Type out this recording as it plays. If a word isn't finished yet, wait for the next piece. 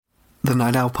The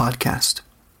Night Owl Podcast,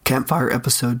 Campfire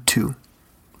Episode 2,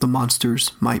 The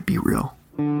Monsters Might Be Real.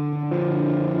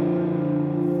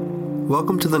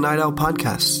 Welcome to the Night Owl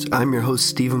Podcast. I'm your host,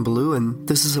 Stephen Ballou, and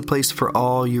this is a place for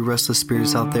all you restless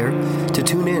spirits out there to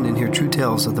tune in and hear true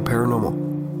tales of the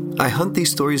paranormal. I hunt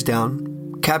these stories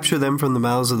down, capture them from the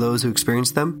mouths of those who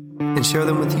experience them, and share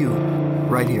them with you,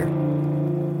 right here.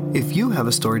 If you have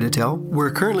a story to tell,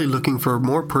 we're currently looking for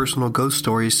more personal ghost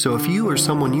stories, so if you or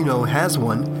someone you know has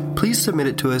one, please submit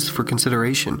it to us for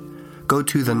consideration. Go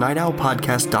to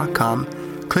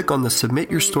thenightowlpodcast.com, click on the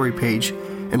Submit Your Story page,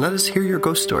 and let us hear your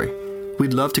ghost story.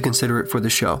 We'd love to consider it for the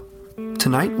show.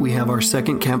 Tonight, we have our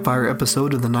second Campfire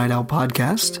episode of the Night Owl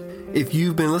Podcast. If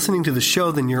you've been listening to the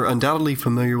show, then you're undoubtedly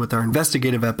familiar with our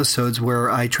investigative episodes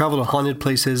where I travel to haunted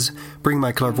places, bring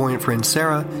my clairvoyant friend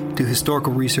Sarah, do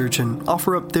historical research, and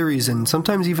offer up theories and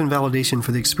sometimes even validation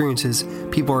for the experiences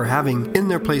people are having in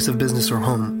their place of business or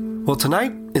home. Well,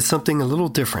 tonight is something a little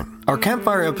different. Our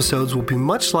Campfire episodes will be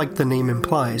much like the name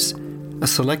implies, a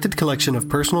selected collection of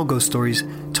personal ghost stories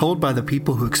told by the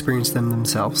people who experience them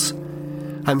themselves.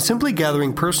 I'm simply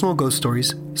gathering personal ghost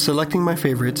stories, selecting my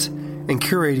favorites, and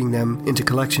curating them into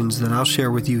collections that I'll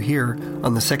share with you here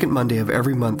on the second Monday of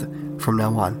every month from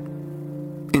now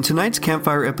on. In tonight's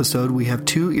Campfire episode, we have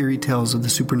two eerie tales of the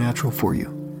supernatural for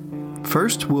you.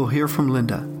 First, we'll hear from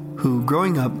Linda, who,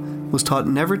 growing up, was taught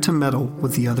never to meddle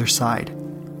with the other side.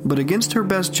 But against her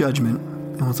best judgment,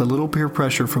 and with a little peer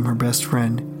pressure from her best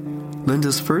friend,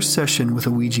 Linda's first session with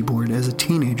a Ouija board as a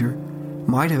teenager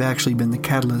might have actually been the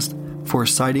catalyst for a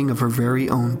sighting of her very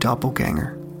own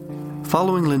doppelganger.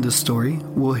 Following Linda's story,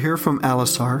 we'll hear from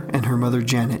Alisar and her mother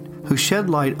Janet, who shed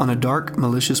light on a dark,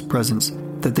 malicious presence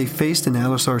that they faced in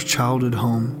Alisar's childhood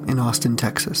home in Austin,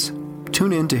 Texas.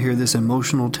 Tune in to hear this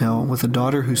emotional tale with a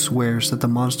daughter who swears that the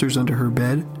monsters under her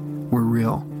bed were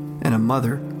real, and a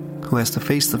mother who has to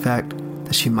face the fact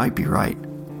that she might be right.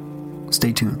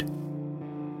 Stay tuned.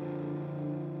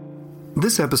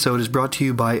 This episode is brought to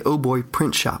you by Oh Boy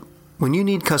Print Shop. When you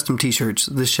need custom t-shirts,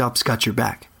 this shop's got your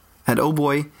back. At Oh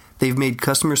Boy, they've made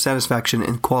customer satisfaction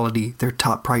and quality their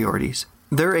top priorities.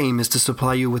 Their aim is to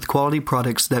supply you with quality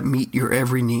products that meet your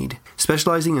every need,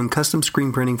 specializing in custom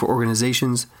screen printing for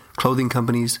organizations, clothing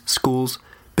companies, schools,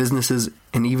 businesses,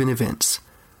 and even events.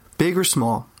 Big or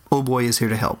small, Oh Boy is here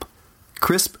to help.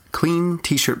 Crisp, clean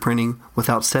t-shirt printing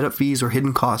without setup fees or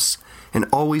hidden costs, and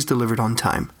always delivered on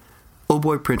time.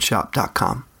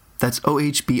 ohboyprintshop.com. That's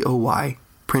OHBOY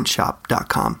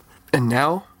printshop.com. And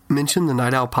now, mention the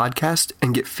Night Owl Podcast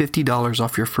and get $50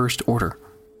 off your first order.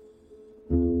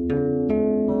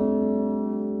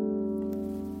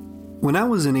 When I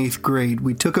was in 8th grade,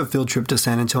 we took a field trip to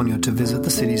San Antonio to visit the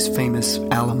city's famous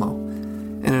Alamo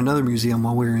and another museum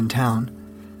while we were in town.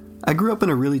 I grew up in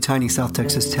a really tiny South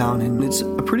Texas town, and it's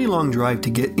a pretty long drive to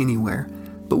get anywhere,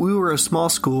 but we were a small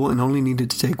school and only needed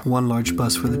to take one large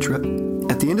bus for the trip.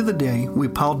 At the end of the day, we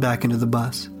piled back into the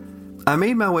bus. I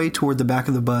made my way toward the back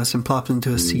of the bus and plopped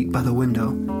into a seat by the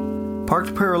window.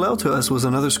 Parked parallel to us was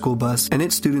another school bus, and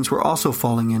its students were also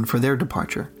falling in for their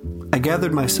departure. I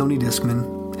gathered my Sony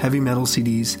Discman, heavy metal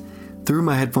CDs, threw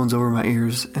my headphones over my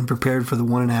ears, and prepared for the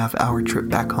 1.5-hour trip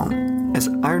back home. As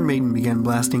Iron Maiden began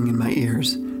blasting in my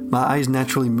ears, my eyes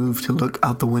naturally moved to look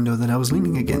out the window that I was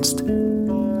leaning against.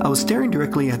 I was staring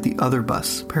directly at the other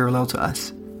bus, parallel to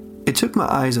us. It took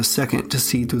my eyes a second to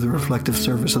see through the reflective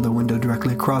surface of the window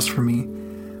directly across from me,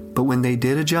 but when they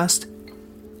did adjust,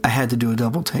 I had to do a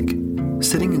double take.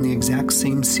 Sitting in the exact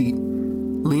same seat,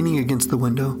 leaning against the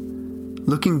window,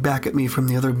 looking back at me from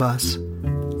the other bus,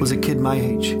 was a kid my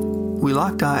age. We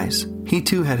locked eyes. He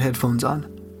too had headphones on.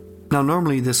 Now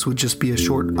normally this would just be a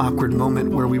short, awkward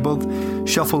moment where we both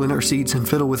shuffle in our seats and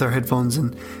fiddle with our headphones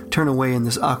and turn away in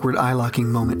this awkward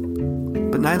eye-locking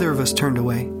moment. But neither of us turned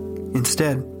away.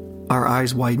 Instead, our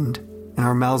eyes widened, and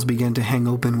our mouths began to hang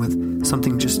open with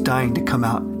something just dying to come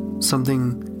out.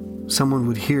 Something someone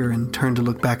would hear and turn to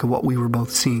look back at what we were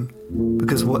both seeing.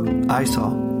 Because what I saw,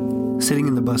 sitting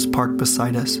in the bus parked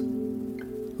beside us,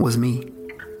 was me.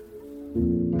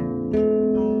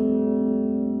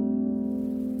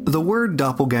 The word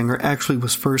doppelganger actually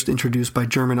was first introduced by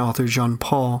German author Jean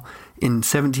Paul in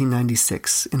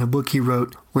 1796 in a book he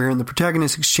wrote wherein the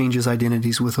protagonist exchanges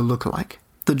identities with a lookalike.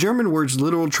 The German word's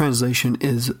literal translation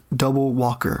is double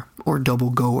walker or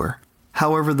double goer.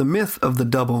 However, the myth of the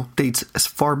double dates as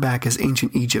far back as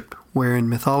ancient Egypt, where in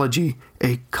mythology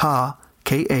a Ka,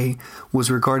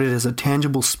 was regarded as a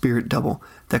tangible spirit double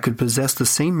that could possess the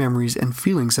same memories and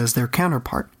feelings as their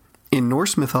counterpart. In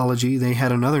Norse mythology, they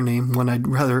had another name, one I'd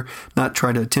rather not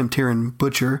try to attempt here and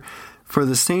butcher, for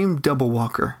the same double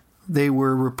walker. They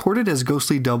were reported as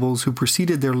ghostly doubles who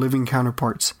preceded their living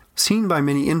counterparts, seen by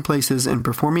many in places and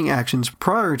performing actions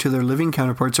prior to their living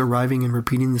counterparts arriving and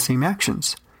repeating the same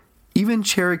actions. Even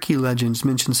Cherokee legends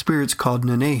mention spirits called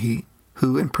Nanehi,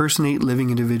 who impersonate living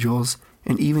individuals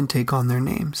and even take on their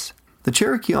names. The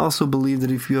Cherokee also believed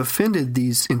that if you offended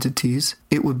these entities,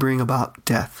 it would bring about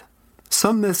death.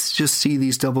 Some myths just see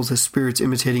these doubles as spirits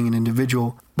imitating an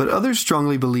individual, but others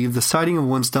strongly believe the sighting of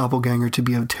one's doppelganger to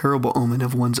be a terrible omen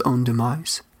of one's own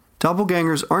demise.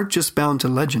 Doppelgangers aren't just bound to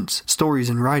legends, stories,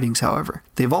 and writings, however.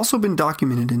 They've also been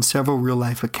documented in several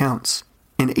real-life accounts.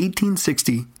 In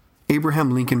 1860,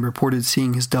 Abraham Lincoln reported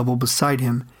seeing his double beside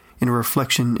him in a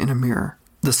reflection in a mirror.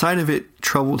 The sight of it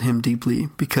troubled him deeply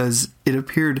because it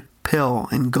appeared pale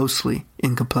and ghostly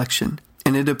in complexion,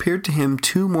 and it appeared to him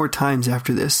 2 more times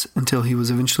after this until he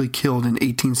was eventually killed in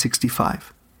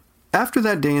 1865. After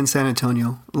that day in San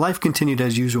Antonio, life continued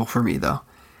as usual for me, though.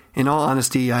 In all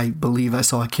honesty, I believe I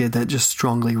saw a kid that just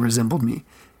strongly resembled me,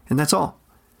 and that's all.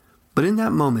 But in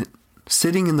that moment,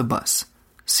 sitting in the bus,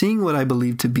 seeing what I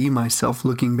believed to be myself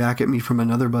looking back at me from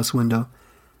another bus window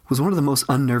was one of the most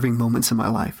unnerving moments in my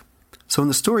life. So in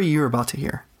the story you're about to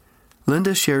hear,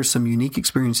 Linda shares some unique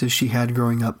experiences she had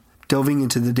growing up, delving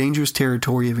into the dangerous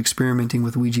territory of experimenting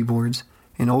with Ouija boards,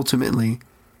 and ultimately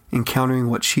encountering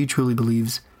what she truly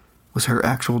believes was her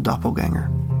actual doppelganger.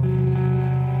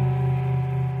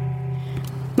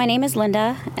 My name is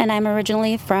Linda, and I'm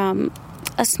originally from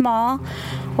a small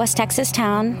West Texas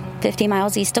town 50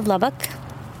 miles east of Lubbock.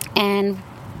 And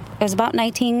it was about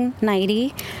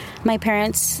 1990. My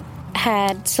parents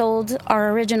had sold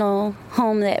our original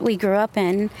home that we grew up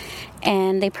in,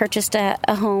 and they purchased a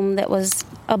home that was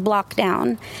a block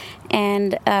down.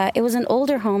 And it was an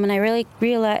older home, and I really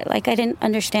realized, I didn't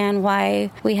understand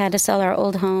why we had to sell our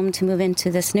old home to move into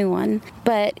this new one.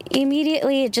 But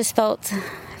immediately it just felt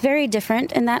very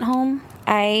different in that home.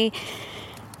 I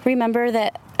remember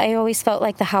that I always felt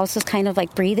like the house was kind of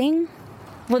like breathing.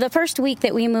 Well, the first week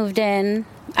that we moved in,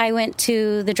 I went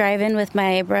to the drive-in with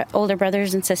my older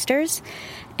brothers and sisters,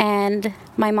 and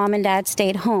my mom and dad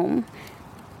stayed home.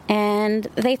 And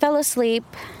they fell asleep.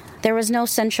 There was no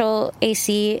central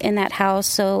AC in that house,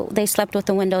 so they slept with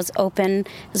the windows open.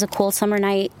 It was a cool summer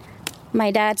night.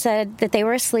 My dad said that they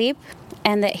were asleep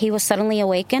and that he was suddenly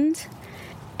awakened.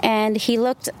 And he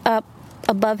looked up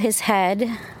above his head,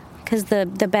 because the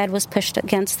bed was pushed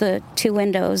against the 2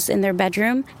 windows in their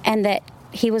bedroom, and that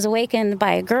he was awakened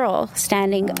by a girl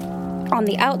standing on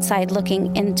the outside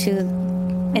looking into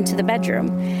the bedroom.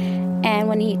 And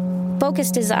when he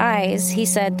focused his eyes, he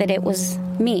said that it was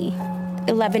me,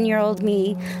 11-year-old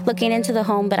me, looking into the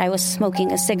home, but I was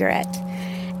smoking a cigarette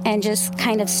and just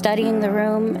kind of studying the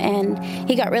room. And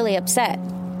he got really upset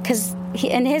because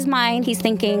in his mind, he's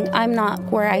thinking, I'm not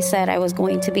where I said I was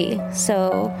going to be.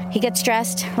 So he gets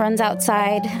dressed, runs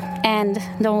outside, and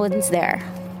no one's there.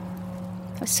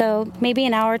 So maybe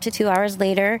an hour to 2 hours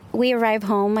later, we arrive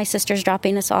home. My sister's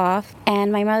dropping us off,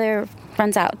 and my mother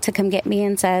runs out to come get me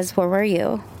and says, where were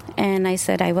you? And I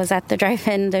said, I was at the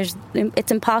drive-in.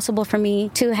 It's impossible for me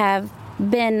to have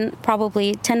been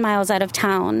probably 10 miles out of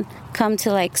town, come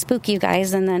to spook you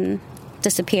guys and then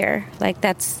disappear.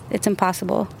 It's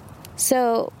impossible.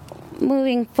 So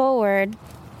moving forward,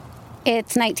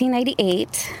 it's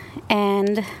 1998,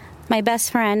 and my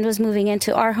best friend was moving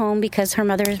into our home because her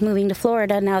mother is moving to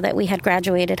Florida now that we had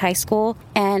graduated high school,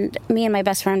 and me and my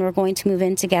best friend were going to move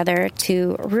in together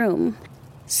to a room.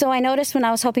 So I noticed when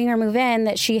I was helping her move in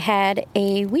that she had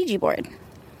a Ouija board,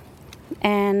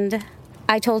 and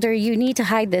I told her, you need to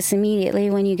hide this immediately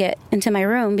when you get into my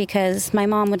room because my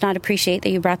mom would not appreciate that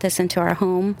you brought this into our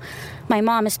home. My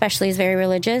mom especially is very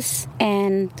religious,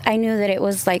 and I knew that it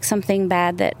was something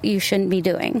bad that you shouldn't be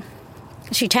doing.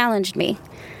 She challenged me.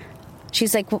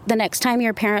 She's like, well, the next time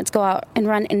your parents go out and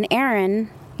run an errand,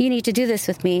 you need to do this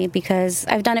with me because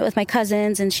I've done it with my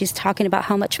cousins, and she's talking about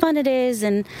how much fun it is.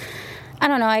 And I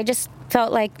don't know, I just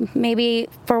felt like maybe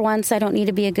for once I don't need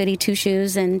to be a goody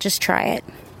two-shoes and just try it.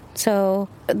 So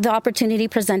the opportunity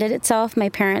presented itself. My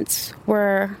parents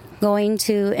were going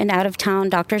to an out-of-town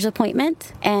doctor's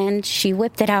appointment, and she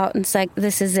whipped it out and said,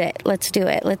 this is it. Let's do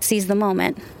it. Let's seize the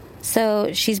moment.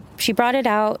 So she brought it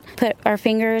out, put our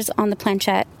fingers on the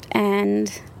planchette,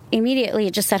 and immediately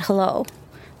it just said hello.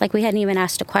 We hadn't even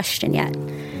asked a question yet.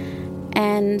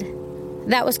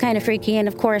 And that was kind of freaky. And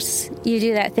of course, you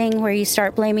do that thing where you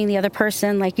start blaming the other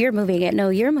person, you're moving it. No,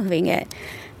 you're moving it.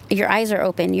 Your eyes are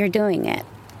open. You're doing it.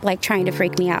 Trying to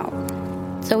freak me out.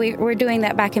 So we're doing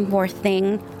that back and forth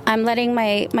thing. I'm letting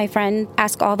my friend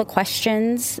ask all the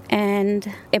questions,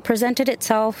 and it presented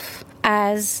itself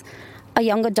as a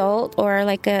young adult or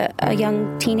a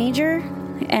young teenager,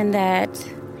 and that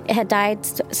it had died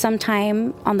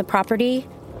sometime on the property.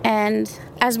 And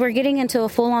as we're getting into a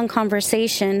full-on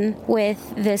conversation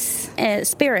with this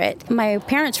spirit, my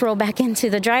parents roll back into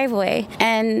the driveway.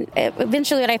 And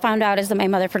eventually what I found out is that my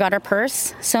mother forgot her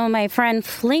purse. So my friend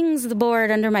flings the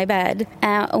board under my bed.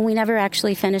 And we never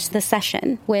actually finished the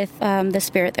session with the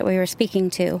spirit that we were speaking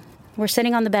to. We're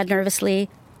sitting on the bed nervously.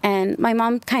 And my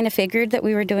mom kind of figured that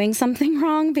we were doing something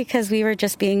wrong because we were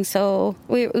just being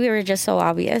we were just so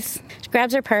obvious. She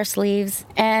grabs her purse, leaves,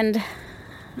 and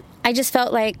I just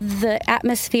felt like the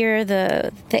atmosphere,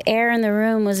 the air in the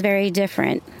room was very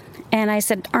different. And I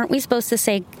said, aren't we supposed to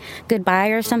say goodbye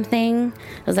or something?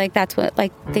 I was like, that's what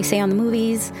like they say on the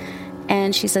movies.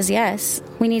 And she says, yes,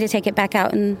 we need to take it back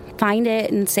out and find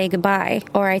it and say goodbye.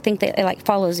 Or I think that it like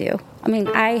follows you. I mean,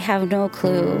 I have no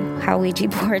clue how Ouija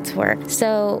boards work.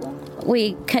 So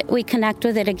we connect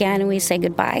with it again and we say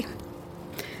goodbye.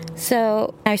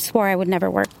 So I swore I would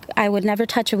never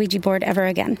touch a Ouija board ever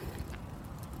again.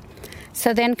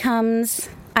 So then comes,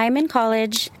 I'm in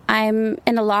college. I'm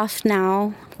in a loft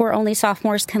now where only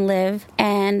sophomores can live.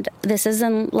 And this is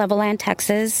in Levelland,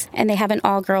 Texas. And they have an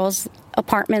all-girls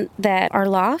apartment that are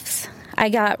lofts. I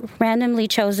got randomly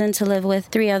chosen to live with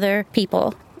 3 other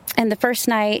people. And the first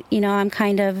night, I'm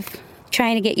kind of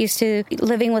trying to get used to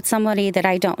living with somebody that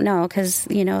I don't know because,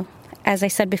 as I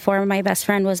said before, my best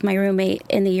friend was my roommate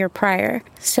in the year prior.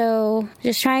 So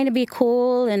just trying to be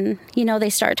cool. And, they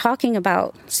start talking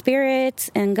about spirits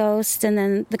and ghosts. And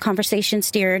then the conversation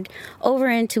steered over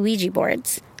into Ouija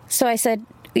boards. So I said,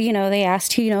 they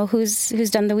asked,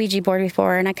 who's done the Ouija board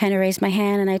before? And I kind of raised my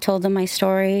hand and I told them my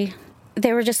story.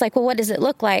 They were just like, well, what does it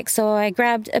look like? So I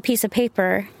grabbed a piece of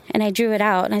paper and I drew it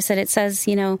out. And I said, it says,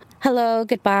 hello,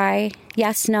 goodbye,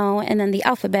 yes, no, and then the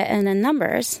alphabet and then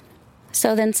numbers.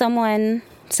 So then someone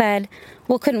said,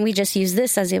 well, couldn't we just use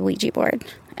this as a Ouija board?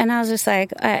 And I was just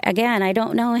like, again, I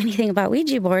don't know anything about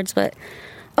Ouija boards, but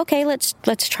okay, let's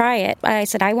try it. I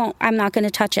said, I'm not going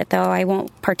to touch it, though. I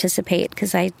won't participate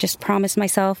because I just promised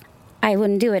myself I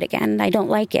wouldn't do it again. I don't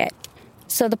like it.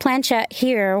 So the planchette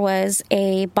here was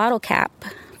a bottle cap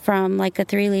from like a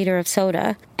 3-liter of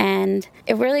soda, and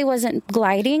it really wasn't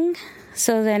gliding.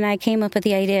 So then I came up with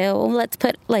the idea, well, let's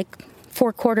put like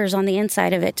 4 quarters on the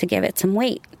inside of it to give it some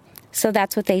weight. So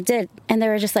that's what they did. And they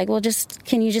were just like, well,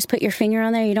 can you just put your finger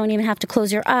on there? You don't even have to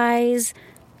close your eyes.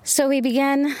 So we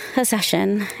began a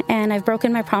session, and I've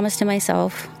broken my promise to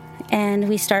myself, and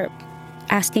we start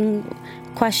asking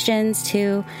questions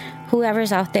to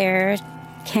whoever's out there.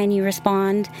 Can you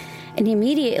respond? And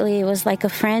immediately it was like a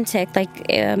frantic,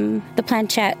 the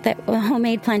planchette, that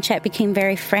homemade planchette became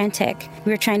very frantic.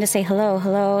 We were trying to say hello,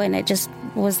 hello, and it just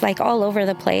was like all over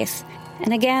the place.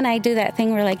 And again, I do that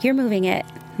thing where like, you're moving it.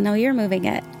 No, you're moving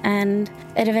it. And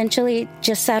it eventually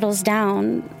just settles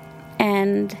down,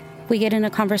 and we get in a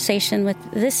conversation with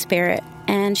this spirit.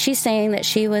 And she's saying that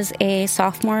she was a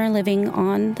sophomore living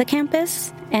on the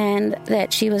campus and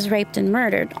that she was raped and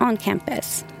murdered on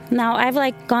campus. Now, I've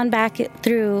gone back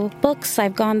through books,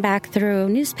 I've gone back through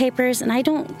newspapers, and I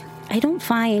don't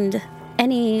find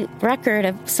any record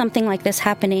of something like this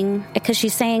happening, because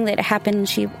she's saying that it happened,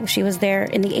 she was there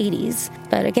in the 80s.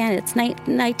 But again, it's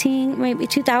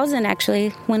 2000 actually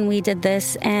when we did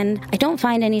this, and I don't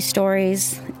find any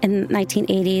stories in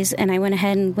 1980s, and I went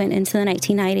ahead and went into the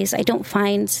 1990s. I don't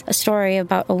find a story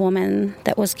about a woman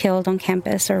that was killed on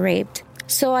campus or raped.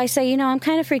 So I say, I'm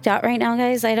kind of freaked out right now,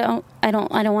 guys. I don't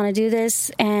want to do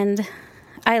this. And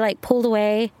I pulled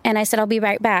away and I said, I'll be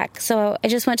right back. So I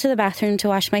just went to the bathroom to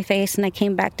wash my face, and I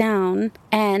came back down,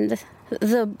 and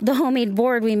the homemade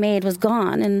board we made was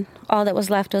gone, and all that was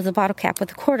left was a bottle cap with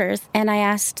the quarters. And I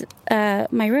asked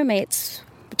my roommates,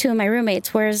 2 of my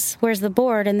roommates, where's the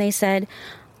board? And they said,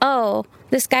 oh,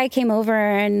 this guy came over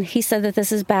and he said that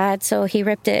this is bad, so he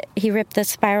ripped the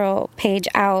spiral page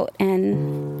out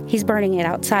and he's burning it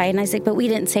outside. And I was like, but we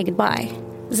didn't say goodbye.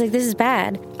 I was like, this is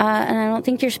bad. And I don't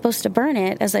think you're supposed to burn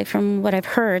it, as from what I've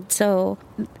heard. So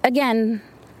again,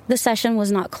 the session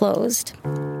was not closed.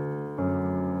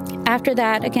 After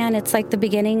that, again, it's like the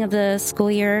beginning of the school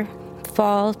year,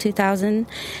 fall 2000,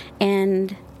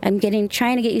 and I'm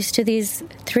trying to get used to these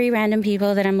 3 random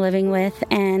people that I'm living with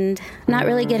and not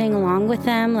really getting along with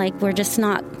them. We're just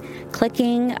not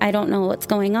clicking. I don't know what's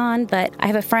going on, but I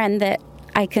have a friend that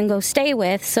I can go stay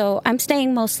with, so I'm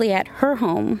staying mostly at her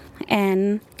home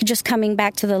and just coming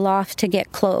back to the loft to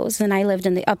get clothes, and I lived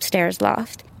in the upstairs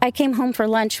loft. I came home for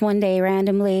lunch one day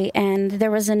randomly, and there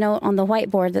was a note on the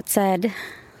whiteboard that said,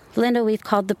 Linda, we've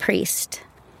called the priest.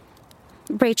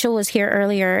 Rachel was here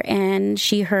earlier, and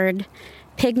she heard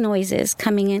pig noises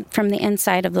coming in from the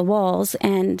inside of the walls,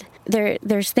 and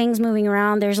there's things moving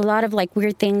around. There's a lot of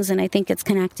weird things, and I think it's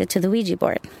connected to the Ouija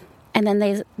board. And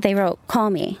then they wrote, call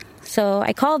me. So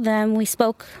I called them. We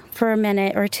spoke for a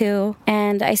minute or two.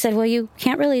 And I said, well, you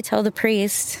can't really tell the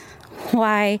priest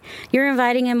why you're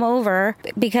inviting him over,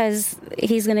 because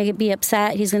he's going to be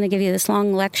upset. He's going to give you this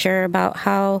long lecture about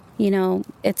how,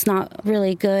 it's not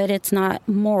really good. It's not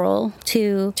moral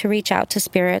to reach out to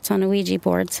spirits on a Ouija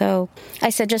board. So I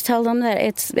said, just tell them that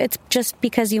it's just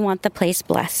because you want the place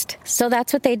blessed. So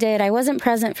that's what they did. I wasn't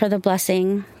present for the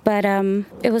blessing, but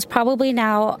it was probably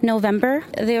now November.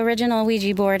 The original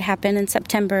Ouija board happened in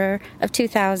September of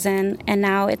 2000, and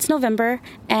now it's November,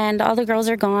 and all the girls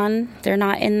are gone. They're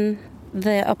not in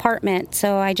the apartment,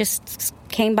 so I just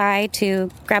came by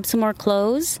to grab some more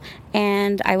clothes,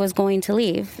 and I was going to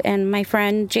leave. And my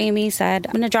friend Jamie said,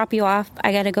 I'm going to drop you off.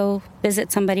 I got to go visit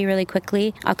somebody really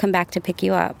quickly. I'll come back to pick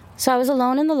you up. So I was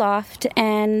alone in the loft,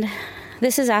 and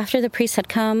this is after the priest had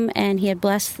come and he had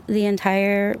blessed the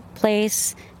entire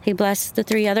place. He blessed the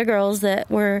 3 other girls that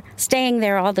were staying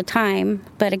there all the time.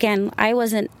 But again, I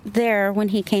wasn't there when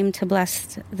he came to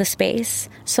bless the space.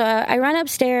 So I run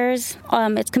upstairs.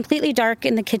 It's completely dark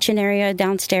in the kitchen area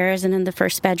downstairs and in the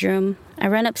first bedroom. I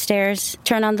run upstairs,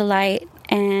 turn on the light,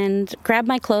 and grab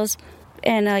my clothes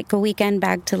and a weekend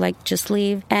bag to just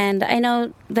leave. And I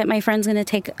know that my friend's going to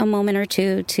take a moment or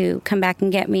two to come back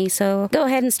and get me. So go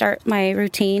ahead and start my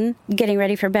routine, getting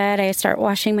ready for bed. I start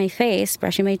washing my face,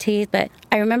 brushing my teeth. But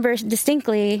I remember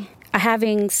distinctly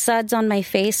having suds on my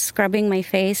face, scrubbing my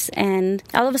face, and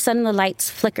all of a sudden the lights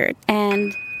flickered.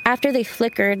 And after they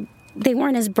flickered, they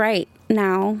weren't as bright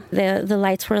now. The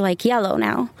lights were yellow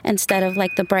now instead of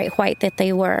the bright white that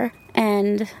they were.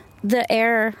 And the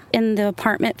air in the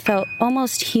apartment felt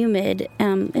almost humid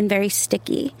and very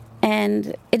sticky.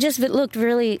 And it looked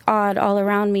really odd all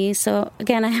around me. So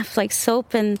again, I have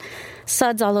soap and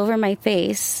suds all over my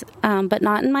face, but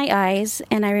not in my eyes.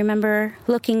 And I remember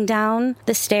looking down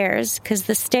the stairs, because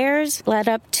the stairs led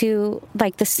up to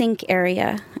the sink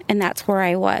area, and that's where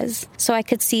I was. So I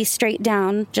could see straight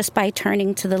down just by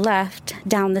turning to the left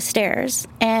down the stairs.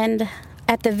 And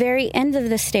at the very end of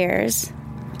the stairs,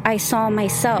 I saw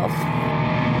myself.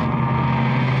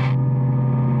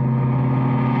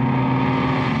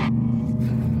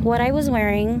 What I was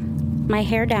wearing, my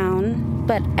hair down,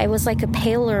 but I was a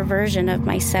paler version of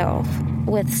myself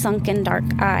with sunken dark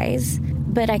eyes.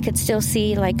 But I could still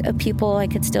see a pupil. I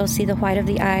could still see the white of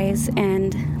the eyes.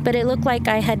 But it looked like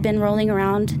I had been rolling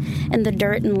around in the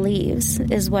dirt and leaves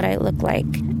is what I looked like.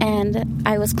 And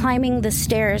I was climbing the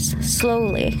stairs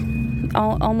slowly,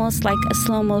 almost like a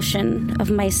slow motion of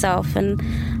myself. And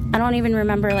I don't even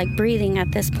remember breathing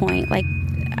at this point.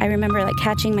 I remember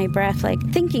catching my breath,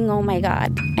 thinking, oh my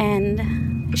God.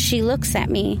 And she looks at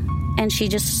me and she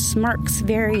just smirks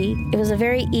it was a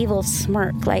very evil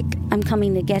smirk, I'm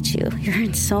coming to get you. You're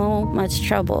in so much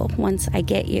trouble once I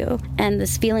get you. And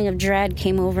this feeling of dread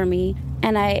came over me.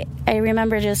 And I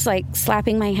remember just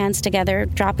slapping my hands together,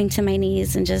 dropping to my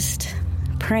knees and just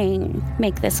praying,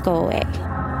 make this go away.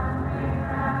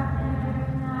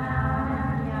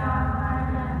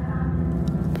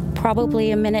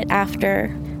 Probably a minute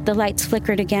after, the lights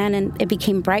flickered again and it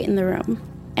became bright in the room.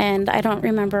 And I don't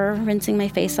remember rinsing my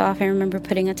face off. I remember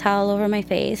putting a towel over my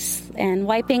face and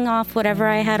wiping off whatever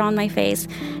I had on my face,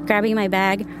 grabbing my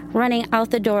bag, running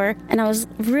out the door. And I was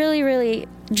really, really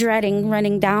dreading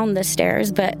running down the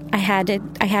stairs, but I had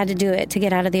to do it to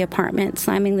get out of the apartment,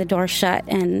 slamming the door shut.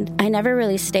 And I never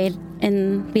really stayed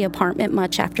in the apartment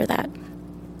much after that.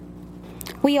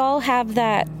 We all have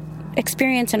that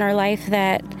experience in our life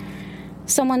that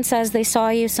someone says they saw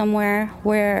you somewhere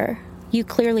where you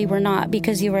clearly were not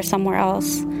because you were somewhere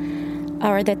else,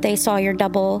 or that they saw your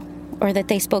double, or that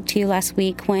they spoke to you last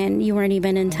week when you weren't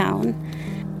even in town.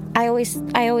 I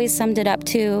always summed it up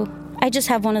to, I just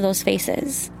have one of those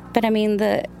faces. But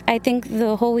I think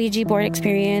the whole Ouija board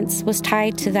experience was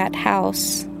tied to that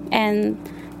house, and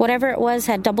whatever it was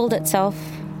had doubled itself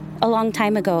a long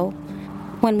time ago.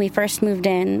 When we first moved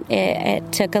in,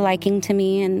 it took a liking to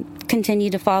me and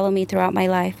continued to follow me throughout my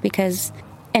life, because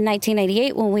in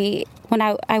 1998, when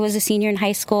I was a senior in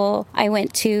high school, I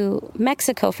went to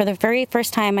Mexico for the very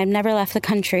first time. I've never left the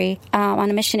country on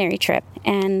a missionary trip.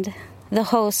 And the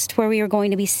host where we were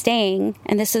going to be staying,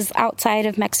 and this is outside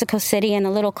of Mexico City in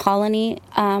a little colony,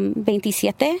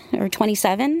 27 or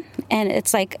 27. And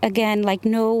it's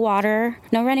no water,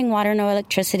 no running water, no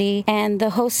electricity. And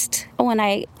the host, when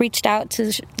I reached out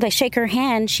to shake her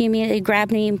hand, she immediately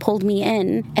grabbed me and pulled me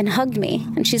in and hugged me.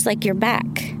 And she's like, "You're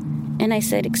back." And I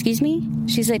said, "Excuse me?"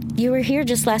 She's like, "You were here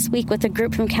just last week with a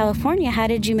group from California. How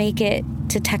did you make it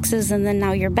to Texas and then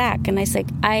now you're back?" And I was like,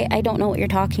 I don't know what you're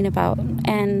talking about.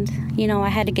 And, I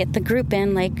had to get the group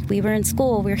in. We were in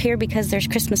school. We were here because there's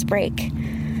Christmas break.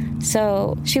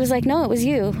 So she was like, no, it was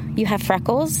you. You have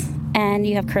freckles and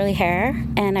you have curly hair,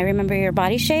 and I remember your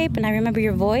body shape and I remember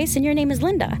your voice, and your name is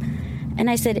Linda. And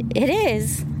I said, it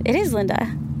is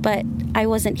Linda, but I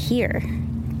wasn't here.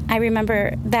 I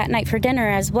remember that night for dinner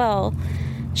as well,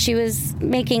 she was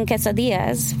making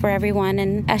quesadillas for everyone,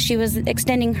 and as she was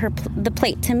extending the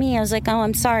plate to me, I was like, oh,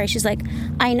 I'm sorry. She's like,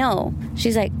 I know.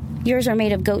 She's like, yours are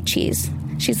made of goat cheese.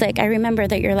 She's like, I remember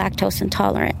that you're lactose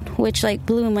intolerant, which like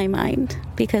blew my mind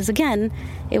because, again,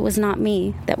 it was not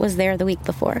me that was there the week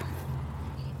before.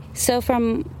 So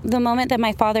from the moment that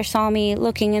my father saw me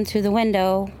looking in through the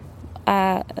window,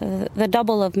 the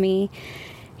double of me,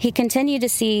 he continued to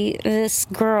see this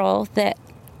girl that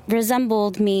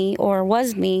resembled me or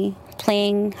was me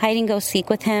playing hide-and-go-seek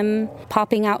with him,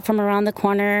 popping out from around the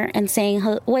corner and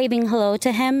waving hello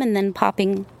to him, and then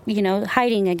popping,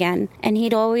 hiding again. And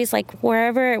he'd always, like,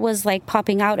 wherever it was, like,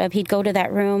 popping out of, he'd go to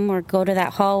that room or go to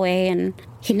that hallway, and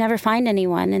he'd never find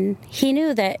anyone. And he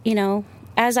knew that,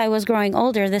 as I was growing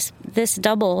older, this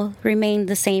double remained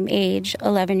the same age,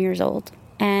 11 years old.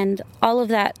 And all of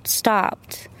that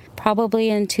stopped probably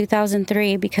in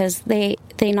 2003 because they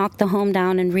knocked the home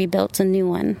down and rebuilt a new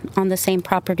one on the same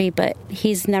property, but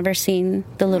he's never seen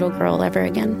the little girl ever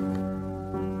again.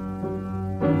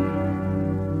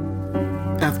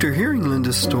 After hearing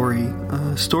Linda's story,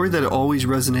 a story that always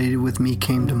resonated with me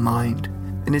came to mind.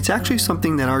 And it's actually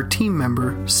something that our team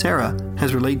member, Sarah,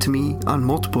 has relayed to me on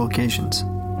multiple occasions.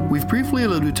 We've briefly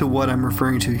alluded to what I'm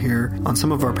referring to here on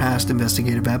some of our past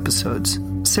investigative episodes.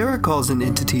 Sarah calls an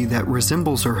entity that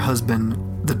resembles her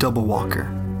husband the double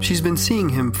walker. She's been seeing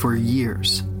him for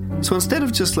years. So instead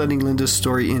of just letting Linda's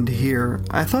story end here,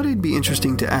 I thought it'd be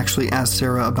interesting to actually ask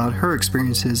Sarah about her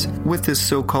experiences with this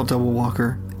so-called double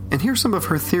walker and hear some of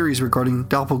her theories regarding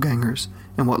doppelgangers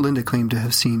and what Linda claimed to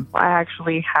have seen. I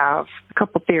actually have a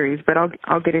couple theories, but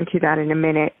I'll get into that in a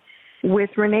minute.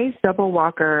 With Renee's double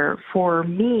walker, for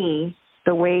me,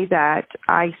 the way that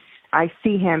I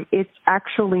see him, it's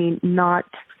actually not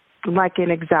like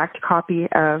an exact copy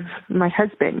of my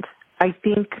husband. I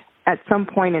think at some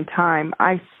point in time,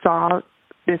 I saw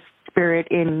this spirit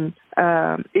in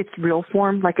its real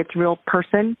form, like its real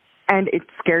person, and it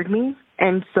scared me.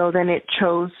 And so then it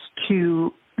chose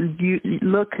to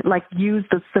use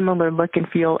the similar look and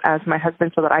feel as my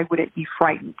husband so that I wouldn't be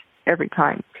frightened every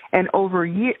time. And over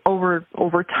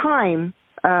time,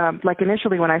 like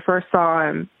initially when I first saw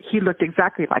him, he looked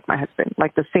exactly like my husband,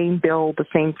 like the same build, the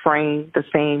same frame, the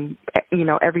same,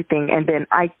 everything. And then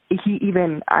I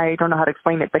don't know how to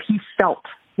explain it, but he felt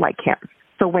like him.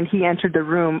 So when he entered the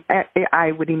room,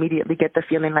 I would immediately get the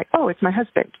feeling like, oh, it's my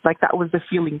husband. Like that was the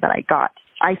feeling that I got.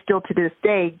 I still to this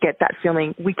day get that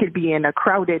feeling. We could be in a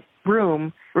crowded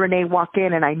room, Renee walk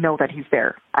in, and I know that he's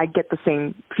there. I get the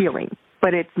same feeling.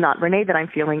 But it's not Renee that I'm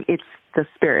feeling, it's the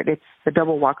spirit. It's the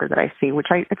double walker that I see, which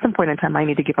at some point in time, I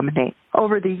need to give him a name.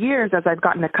 Over the years, as I've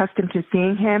gotten accustomed to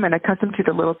seeing him and accustomed to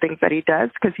the little things that he does,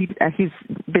 because he's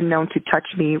been known to touch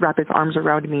me, wrap his arms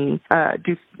around me,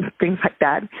 do things like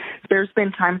that. There's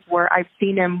been times where I've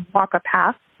seen him walk a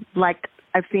path, like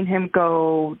I've seen him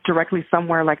go directly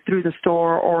somewhere, like through the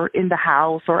store or in the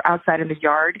house or outside in the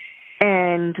yard.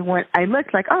 And when I look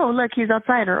like, oh, look, he's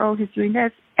outside, or oh, he's doing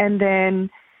this. And then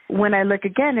when I look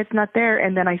again, it's not there,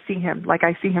 and then I see him. Like,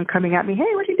 I see him coming at me,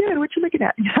 hey, what are you doing? What you looking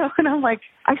at? And I'm like,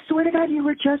 I swear to God, you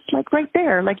were just, like, right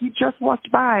there. Like, you just walked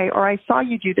by, or I saw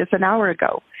you do this an hour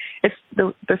ago. It's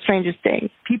the strangest thing.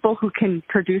 People who can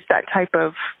produce that type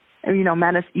of,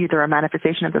 either a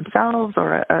manifestation of themselves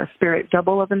or a spirit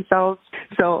double of themselves.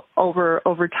 So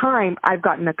over time, I've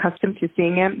gotten accustomed to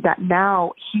seeing him that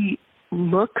now he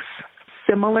looks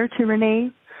similar to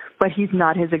Renee, but he's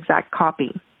not his exact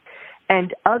copy.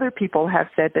 And other people have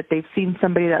said that they've seen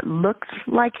somebody that looks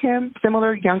like him,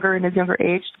 similar, younger, in his younger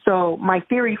age. So my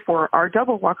theory for our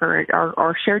double walker,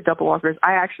 our shared double walkers,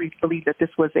 I actually believe that this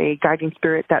was a guiding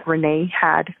spirit that Renee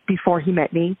had before he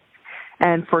met me.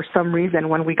 And for some reason,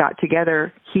 when we got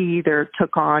together, he either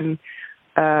took on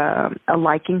a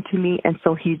liking to me, and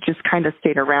so he just kind of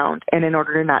stayed around. And in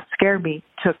order to not scare me,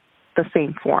 took the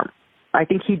same form. I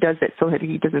think he does it so that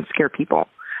he doesn't scare people.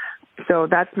 So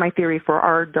that's my theory for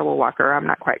our double walker. I'm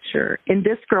not quite sure. In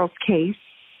this girl's case,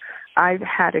 I've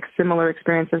had a similar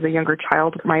experience as a younger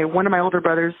child. One of my older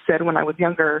brothers said when I was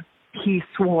younger, he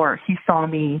swore he saw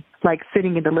me like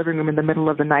sitting in the living room in the middle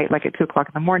of the night, like at 2:00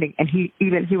 in the morning. And he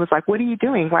was like, what are you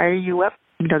doing? Why are you up,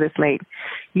 this late?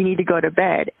 You need to go to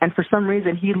bed. And for some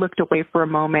reason, he looked away for a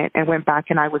moment and went back,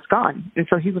 and I was gone. And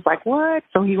so he was like, what?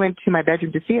 So he went to my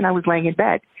bedroom to see, and I was laying in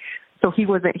bed. So he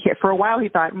wasn't here. For a while, he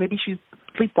thought maybe she's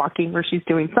sleepwalking or she's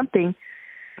doing something.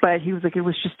 But he was like, it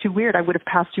was just too weird. I would have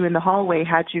passed you in the hallway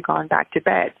had you gone back to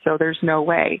bed. So there's no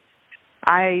way.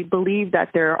 I believe that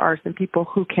there are some people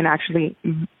who can actually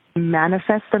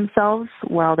manifest themselves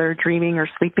while they're dreaming or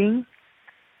sleeping.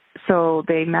 So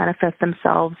they manifest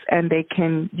themselves and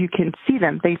you can see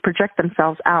them. They project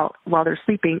themselves out while they're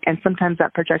sleeping, and sometimes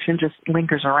that projection just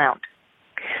lingers around.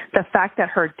 The fact that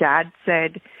her dad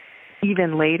said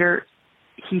even later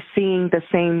he's seeing the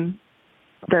same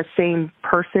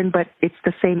person, but it's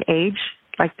the same age,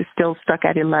 like they're still stuck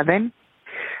at 11,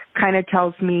 kind of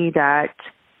tells me that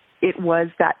it was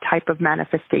that type of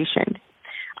manifestation.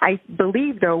 I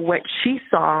believe, though, what she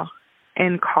saw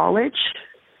in college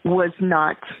was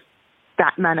not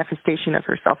that manifestation of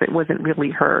herself. It wasn't really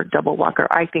her double walker.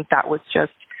 I think that was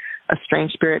just a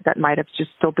strange spirit that might have just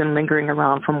still been lingering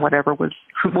around from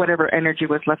whatever energy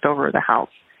was left over the house.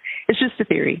 It's just a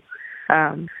theory,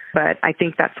 but I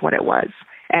think that's what it was.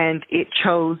 And it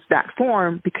chose that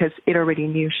form because it already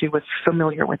knew she was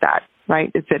familiar with that,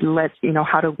 right? It said,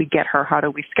 how do we get her? How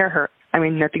do we scare her? I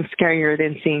mean, nothing scarier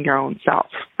than seeing your own self.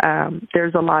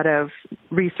 There's a lot of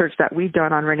research that we've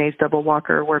done on Renee's double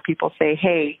walker where people say,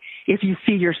 hey, if you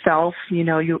see yourself, you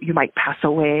might pass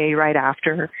away right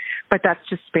after. But that's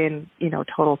just been,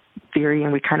 total theory,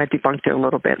 and we kind of debunked it a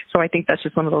little bit. So I think that's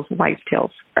just one of those wise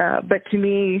tales. But to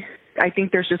me, I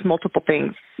think there's just multiple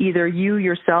things. Either you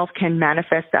yourself can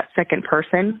manifest that second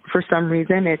person for some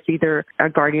reason. It's either a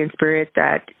guardian spirit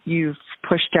that you've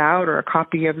pushed out or a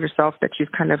copy of yourself that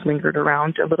you've kind of lingered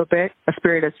around a little bit, a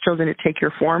spirit that's chosen to take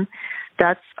your form.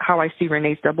 That's how I see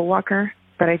Renee's double walker.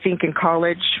 But I think in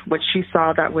college, what she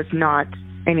saw, that was not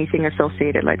anything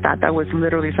associated like that. That was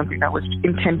literally something that was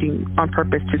intending on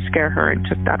purpose to scare her and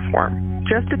took that form.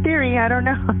 Just a theory, I don't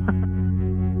know.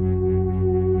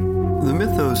 The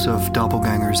mythos of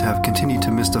doppelgangers have continued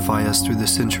to mystify us through the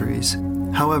centuries.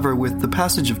 However, with the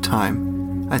passage of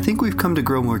time, I think we've come to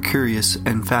grow more curious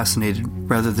and fascinated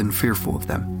rather than fearful of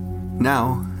them.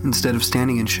 Now, instead of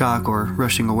standing in shock or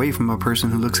rushing away from a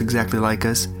person who looks exactly like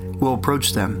us, we'll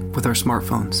approach them with our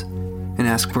smartphones and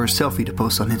ask for a selfie to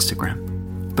post on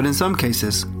Instagram. But in some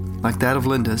cases, like that of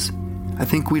Linda's, I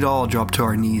think we'd all drop to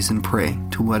our knees and pray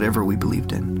to whatever we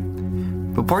believed in.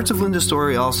 But parts of Linda's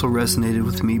story also resonated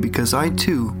with me because I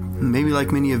too, maybe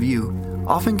like many of you,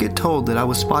 often get told that I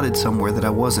was spotted somewhere that I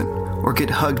wasn't, or get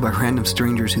hugged by random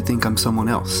strangers who think I'm someone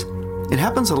else. It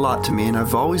happens a lot to me, and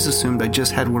I've always assumed I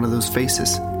just had one of those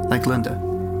faces, like Linda.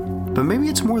 But maybe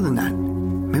it's more than that.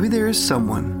 Maybe there is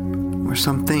someone, or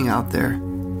something out there,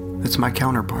 that's my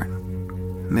counterpart.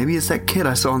 Maybe it's that kid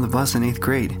I saw on the bus in 8th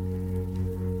grade.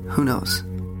 Who knows?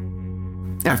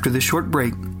 After this short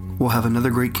break, we'll have another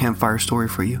great campfire story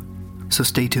for you, so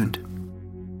stay tuned.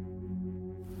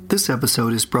 This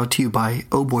episode is brought to you by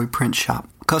Oh Boy Print Shop,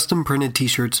 custom printed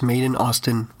t-shirts made in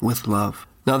Austin with love.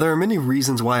 Now, there are many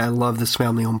reasons why I love this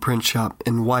family-owned print shop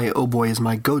and why Oh Boy is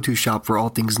my go-to shop for all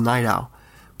things Night Owl,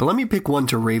 but let me pick one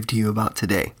to rave to you about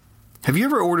today. Have you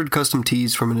ever ordered custom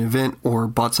tees from an event or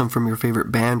bought some from your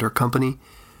favorite band or company,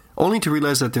 only to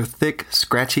realize that they're thick,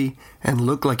 scratchy, and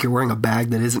look like you're wearing a bag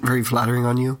that isn't very flattering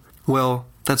on you? Well,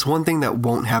 that's one thing that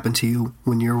won't happen to you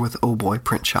when you're with Oh Boy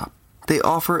Print Shop. They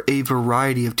offer a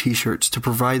variety of t-shirts to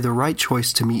provide the right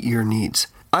choice to meet your needs.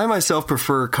 I myself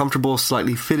prefer comfortable,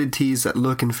 slightly fitted tees that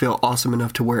look and feel awesome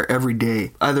enough to wear every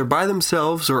day, either by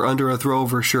themselves or under a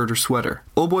throw-over shirt or sweater.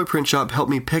 Oh Boy Print Shop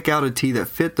helped me pick out a tee that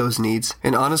fit those needs,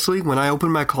 and honestly, when I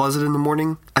open my closet in the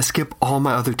morning, I skip all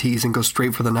my other tees and go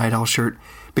straight for the Night Owl shirt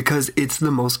because it's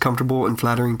the most comfortable and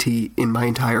flattering tee in my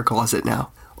entire closet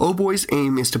now. Oh Boy's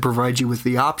aim is to provide you with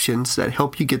the options that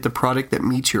help you get the product that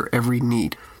meets your every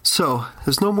need. So,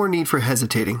 there's no more need for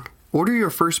hesitating. Order your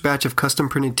first batch of custom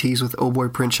printed tees with Oh Boy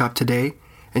Print Shop today,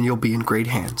 and you'll be in great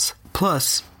hands.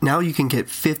 Plus, now you can get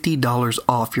 $50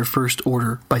 off your first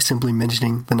order by simply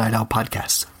mentioning the Night Owl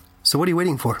Podcast. So what are you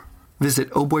waiting for? Visit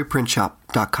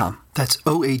ohboyprintshop.com. That's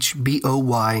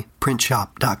OHBOY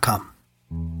printshop.com.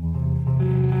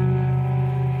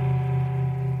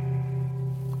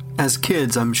 As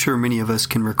kids, I'm sure many of us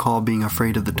can recall being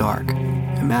afraid of the dark,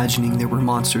 imagining there were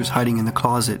monsters hiding in the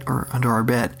closet or under our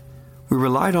bed. We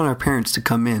relied on our parents to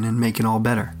come in and make it all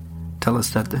better, tell us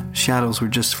that the shadows were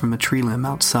just from a tree limb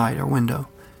outside our window,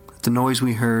 that the noise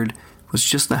we heard was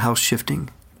just the house shifting,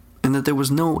 and that there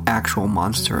was no actual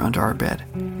monster under our bed,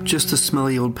 just a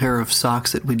smelly old pair of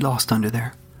socks that we'd lost under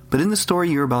there. But in the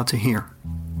story you're about to hear,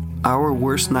 our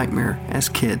worst nightmare as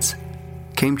kids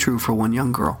came true for one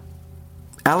young girl.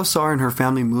 Alisar and her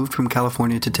family moved from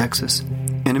California to Texas,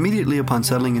 and immediately upon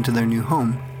settling into their new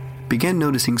home, began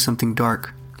noticing something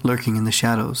dark lurking in the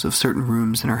shadows of certain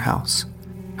rooms in her house.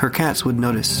 Her cats would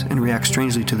notice and react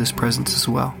strangely to this presence as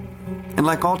well. And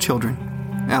like all children,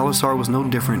 Alisar was no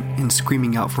different in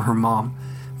screaming out for her mom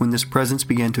when this presence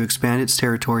began to expand its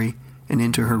territory and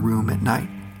enter her room at night.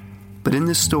 But in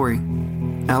this story,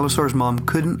 Alisar's mom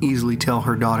couldn't easily tell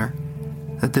her daughter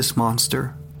that this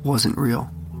monster wasn't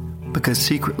real, because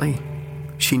secretly,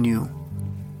 she knew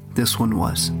this one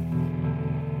was.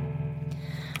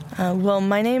 Well,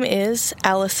 my name is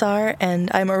Alisar, and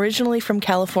I'm originally from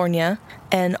California,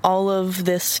 and all of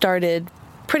this started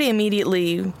pretty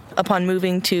immediately upon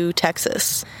moving to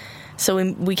Texas.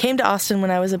 So we came to Austin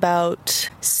when I was about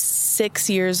 6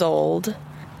 years old,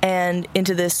 and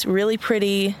into this really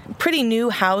pretty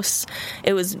new house.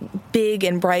 It was big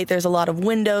and bright. There's a lot of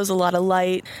windows, a lot of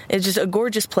light. It's just a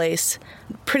gorgeous place.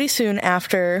 Pretty soon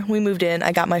after we moved in,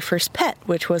 I got my first pet,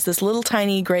 which was this little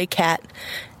tiny gray cat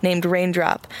named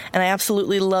Raindrop. And I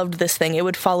absolutely loved this thing. It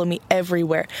would follow me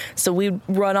everywhere. So we'd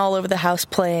run all over the house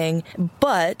playing.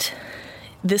 But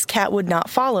this cat would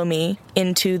not follow me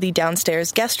into the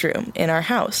downstairs guest room in our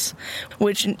house,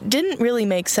 which didn't really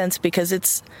make sense because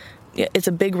it's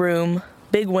a big room,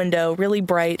 big window, really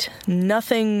bright,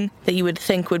 nothing that you would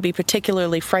think would be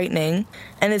particularly frightening.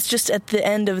 And it's just at the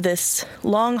end of this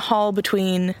long hall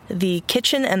between the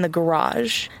kitchen and the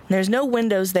garage. And there's no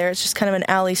windows there. It's just kind of an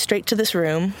alley straight to this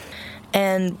room.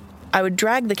 And I would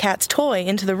drag the cat's toy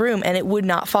into the room and it would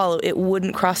not follow. It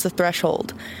wouldn't cross the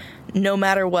threshold. No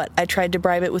matter what. I tried to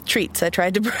bribe it with treats. I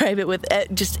tried to bribe it with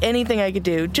just anything I could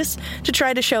do, just to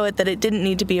try to show it that it didn't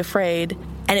need to be afraid,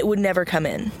 and it would never come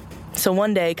in. So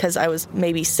one day, because I was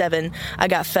maybe 7, I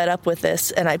got fed up with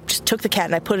this, and I just took the cat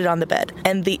and I put it on the bed.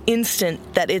 And the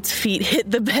instant that its feet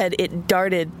hit the bed, it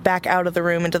darted back out of the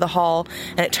room into the hall,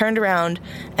 and it turned around,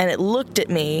 and it looked at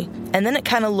me, and then it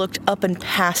kind of looked up and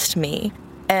past me.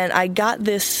 And I got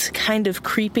this kind of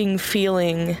creeping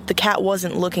feeling the cat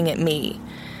wasn't looking at me.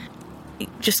 It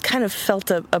just kind of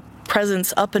felt a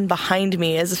presence up and behind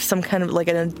me, as if some kind of like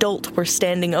an adult were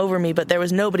standing over me, but there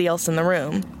was nobody else in the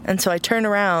room. And so I turn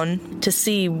around to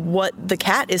see what the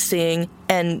cat is seeing,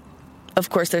 and of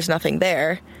course there's nothing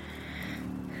there.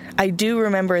 I do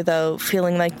remember, though,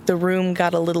 feeling like the room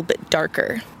got a little bit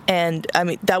darker. And, I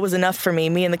mean, that was enough for me.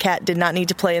 Me and the cat did not need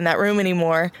to play in that room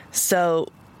anymore, so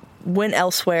went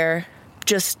elsewhere,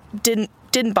 just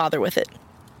didn't bother with it.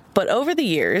 But over the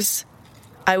years,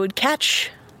 I would catch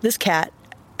this cat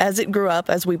as it grew up,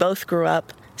 as we both grew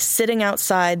up, sitting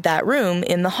outside that room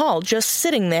in the hall, just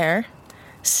sitting there,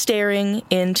 staring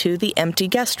into the empty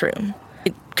guest room.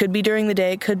 It could be during the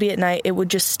day, it could be at night. It would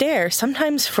just stare,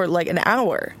 sometimes for like an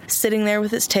hour, sitting there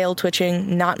with its tail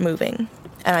twitching, not moving.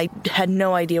 And I had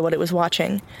no idea what it was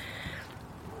watching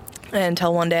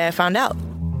until one day I found out.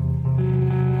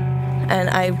 And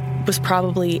I was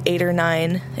probably 8 or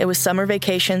 9. It was summer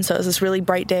vacation, so it was this really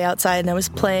bright day outside, and I was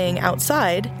playing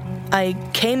outside. I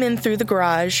came in through the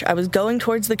garage, I was going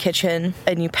towards the kitchen,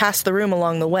 and you passed the room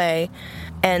along the way,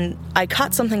 and I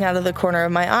caught something out of the corner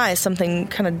of my eye, something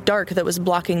kind of dark that was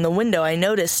blocking the window. I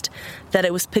noticed that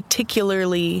it was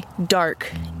particularly dark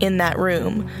in that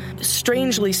room,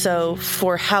 strangely so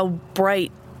for how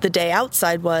bright the day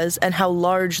outside was and how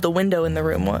large the window in the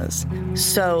room was.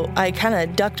 So I kind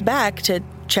of ducked back to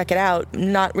check it out,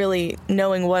 not really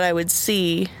knowing what I would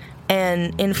see,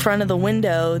 and in front of the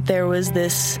window there was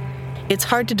this. It's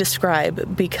hard to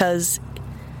describe because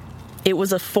it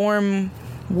was a form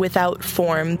without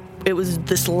form. It was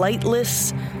this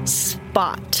lightless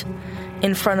spot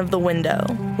in front of the window,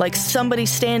 like somebody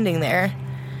standing there.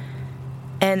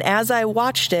 And as I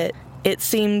watched it, it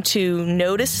seemed to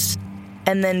notice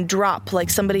and then drop, like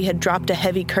somebody had dropped a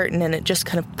heavy curtain and it just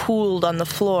kind of pooled on the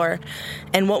floor.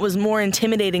 And what was more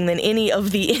intimidating than any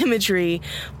of the imagery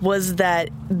was that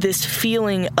this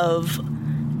feeling of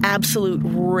absolute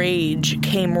rage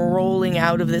came rolling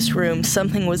out of this room.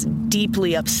 Something was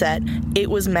deeply upset. It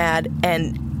was mad,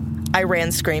 and I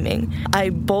ran screaming.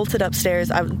 I bolted upstairs.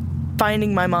 I was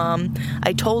finding my mom.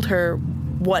 I told her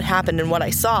what happened and what I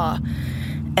saw,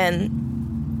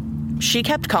 and she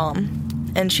kept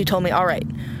calm, and she told me, all right,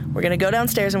 we're going to go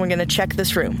downstairs and we're going to check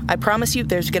this room. I promise you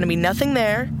there's going to be nothing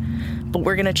there, but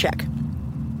we're going to check.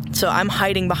 So I'm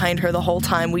hiding behind her the whole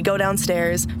time. We go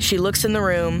downstairs. She looks in the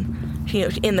room, you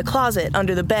know, in the closet,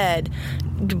 under the bed,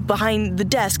 behind the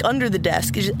desk, under the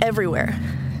desk, just everywhere.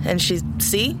 And she's,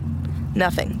 see?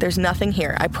 Nothing. There's nothing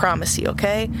here. I promise you,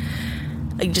 okay?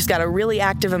 You just got a really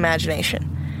active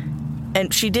imagination.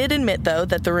 And she did admit, though,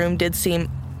 that the room did seem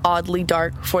oddly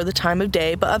dark for the time of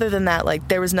day, but other than that, like,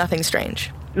 there was nothing strange.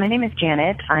 My name is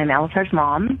Janet. I'm Alisar's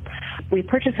mom. We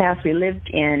purchased a house we lived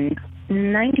in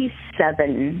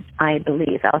 97, I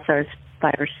believe. Alisar's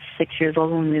 5 or 6 years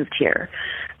old when we moved here.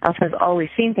 Alisar's always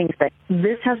seen things, but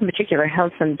this house in particular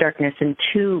held some darkness in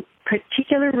 2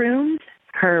 particular rooms,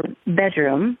 her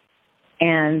bedroom,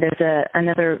 and there's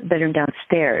another bedroom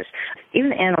downstairs.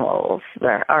 Even animals,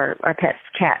 our pets,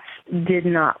 cats, did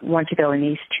not want to go in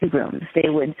these two rooms. They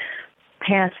would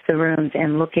pass the rooms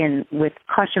and look in with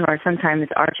caution, or sometimes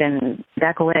arch and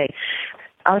back away.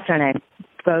 Alistair and I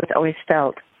both always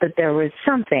felt that there was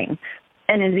something.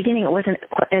 And in the beginning, it wasn't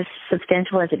as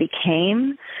substantial as it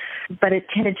became, but it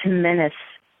tended to menace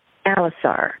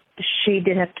Alistair. She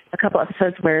did have a couple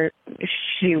episodes where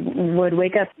she would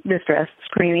wake up distressed,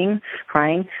 screaming,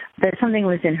 crying, that something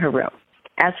was in her room.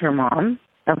 As her mom,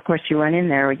 of course, you run in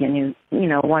there and you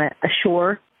want to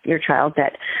assure your child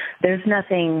that there's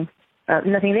nothing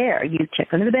there. You check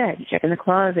under the bed, you check in the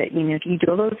closet, you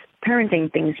do all those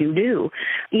parenting things you do,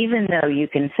 even though you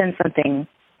can sense something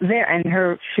there. And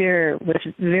her fear was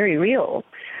very real.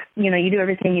 You do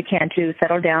everything you can to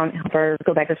settle down, help her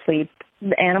go back to sleep.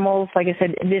 The animals, like I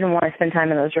said, didn't want to spend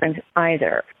time in those rooms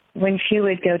either. When she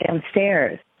would go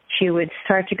downstairs, she would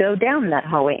start to go down that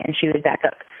hallway and she would back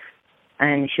up.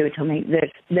 And she would tell me,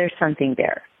 there's something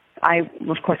there. I,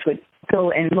 of course, would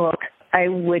go and look. I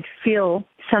would feel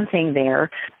something there.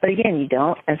 But again, you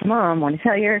don't, as a mom, want to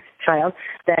tell your child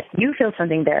that you feel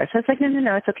something there. So it's like,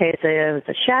 no, it's okay. It's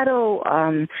a shadow.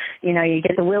 You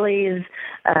get the willies.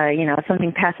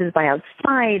 Something passes by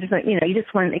outside. But, you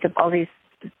just want to make up all these,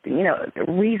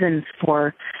 reasons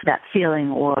for that feeling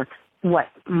or what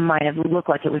might have looked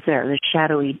like it was there. The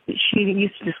shadowy. She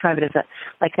used to describe it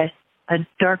as a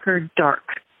darker dark.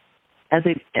 As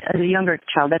a younger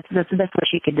child, that's the best way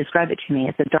she could describe it to me.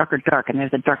 It's a darker dark, and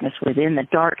there's a darkness within the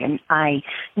dark, and I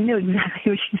knew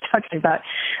exactly what she was talking about.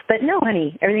 But no,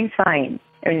 honey, everything's fine.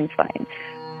 Everything's fine.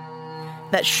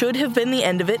 That should have been the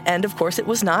end of it, and of course it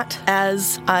was not.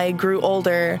 As I grew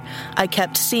older, I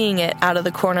kept seeing it out of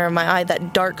the corner of my eye,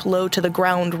 that dark,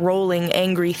 low-to-the-ground, rolling,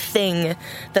 angry thing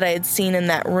that I had seen in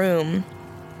that room.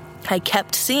 I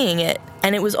kept seeing it,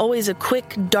 and it was always a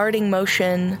quick, darting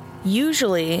motion,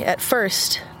 usually, at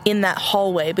first, in that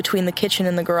hallway between the kitchen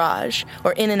and the garage,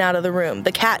 or in and out of the room.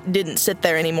 The cat didn't sit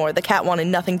there anymore. The cat wanted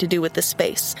nothing to do with the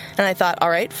space. And I thought, all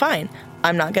right, fine.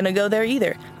 I'm not going to go there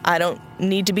either. I don't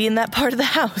need to be in that part of the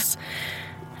house.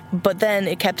 But then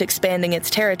it kept expanding its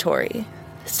territory.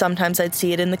 Sometimes I'd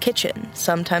see it in the kitchen.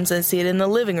 Sometimes I'd see it in the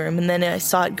living room. And then I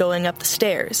saw it going up the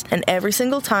stairs. And every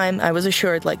single time I was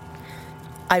assured,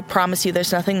 I promise you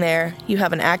there's nothing there. You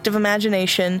have an active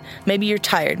imagination. Maybe you're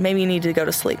tired. Maybe you need to go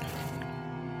to sleep.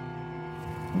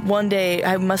 One day,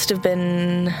 I must have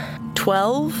been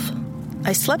 12.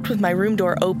 I slept with my room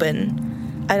door open.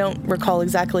 I don't recall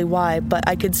exactly why, but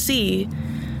I could see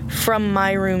from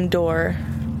my room door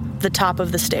the top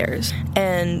of the stairs.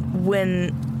 And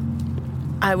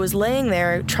when I was laying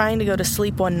there trying to go to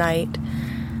sleep one night,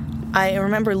 I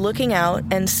remember looking out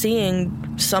and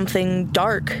seeing something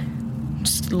dark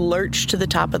lurch to the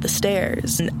top of the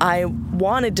stairs. And I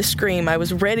wanted to scream. I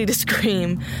was ready to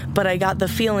scream, but I got the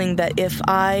feeling that if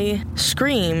I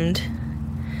screamed,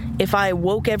 if I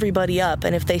woke everybody up,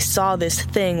 and if they saw this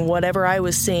thing, whatever I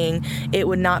was seeing, it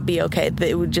would not be okay.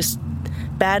 It would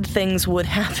bad things would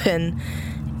happen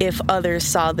if others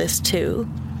saw this too.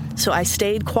 So I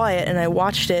stayed quiet and I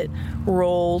watched it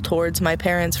roll towards my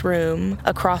parents' room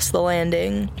across the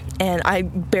landing, and I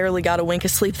barely got a wink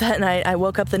of sleep that night. I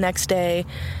woke up the next day,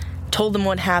 told them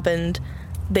what happened.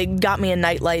 They got me a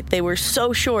nightlight. They were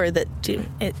so sure that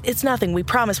it's nothing. We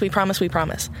promise.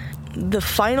 The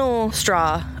final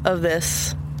straw of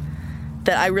this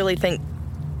that I really think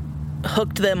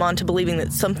hooked them onto believing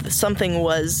that something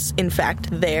was, in fact,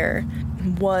 there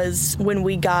was when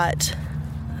we got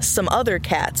some other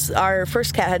cats. Our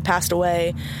first cat had passed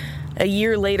away. A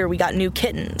year later, we got new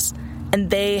kittens, and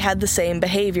they had the same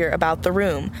behavior about the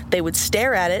room. They would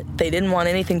stare at it. They didn't want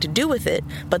anything to do with it,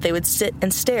 but they would sit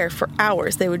and stare for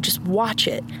hours. They would just watch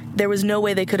it. There was no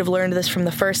way they could have learned this from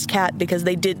the first cat because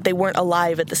they weren't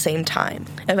alive at the same time.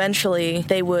 Eventually,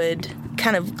 they would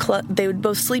they would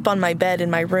both sleep on my bed in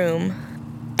my room,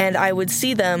 and I would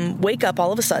see them wake up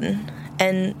all of a sudden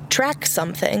and track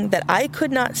something that I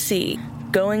could not see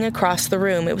going across the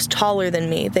room. It was taller than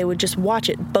me. They would just watch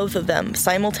it, both of them,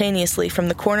 simultaneously from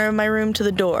the corner of my room to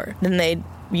the door. Then they'd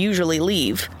usually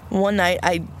leave. One night,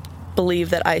 I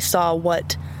believe that I saw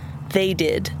what they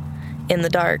did in the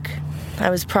dark. I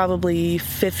was probably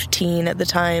 15 at the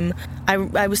time.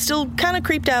 I was still kind of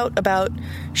creeped out about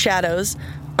shadows,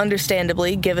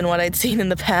 understandably, given what I'd seen in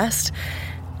the past.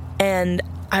 And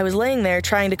I was laying there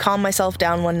trying to calm myself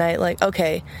down one night,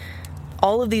 okay,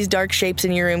 all of these dark shapes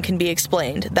in your room can be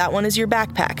explained. That one is your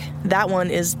backpack. That one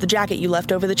is the jacket you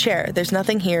left over the chair. There's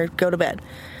nothing here. Go to bed.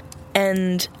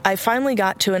 And I finally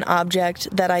got to an object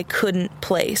that I couldn't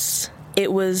place.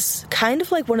 It was kind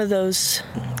of like one of those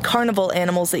carnival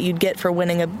animals that you'd get for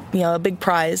winning a big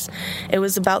prize. It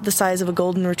was about the size of a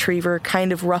golden retriever,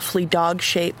 kind of roughly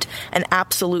dog-shaped, and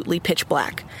absolutely pitch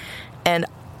black. And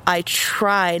I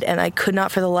tried, and I could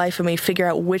not for the life of me figure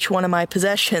out which one of my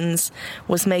possessions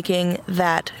was making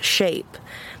that shape.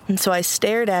 And so I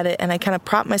stared at it, and I kind of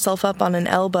propped myself up on an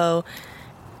elbow,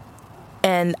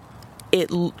 and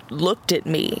it looked at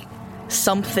me.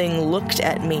 Something looked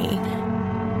at me.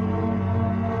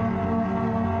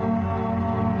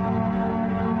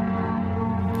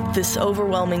 This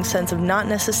overwhelming sense of not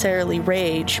necessarily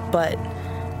rage, but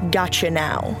gotcha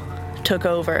now took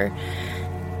over.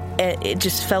 It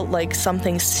just felt like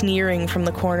something sneering from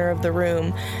the corner of the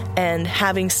room, and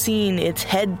having seen its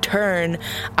head turn,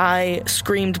 I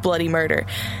screamed bloody murder.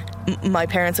 My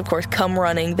parents, of course, come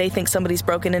running. They think somebody's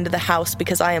broken into the house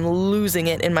because I am losing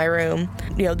it in my room.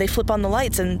 They flip on the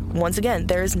lights, and once again,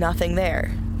 there is nothing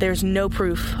there. There's no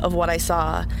proof of what I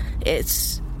saw.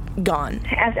 It's gone.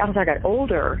 As I got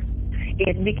older,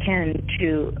 it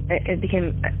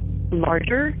became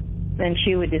larger than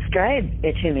she would describe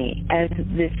it to me, as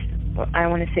this, I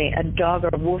want to say, a dog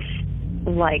or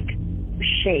wolf-like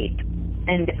shape.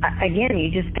 And again, you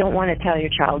just don't want to tell your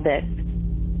child that,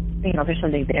 there's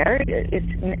something there.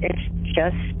 It's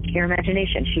just your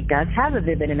imagination. She does have a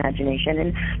vivid imagination.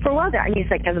 And for a while there, it's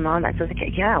like, as a mom, I was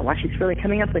like, yeah, well, she's really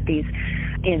coming up with these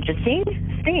interesting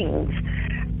things.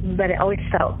 But it always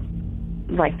felt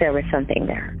like there was something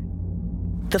there.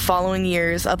 The following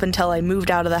years, up until I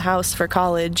moved out of the house for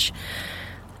college,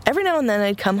 every now and then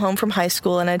I'd come home from high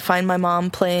school and I'd find my mom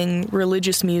playing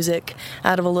religious music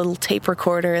out of a little tape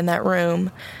recorder in that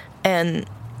room. And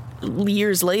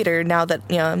years later, now that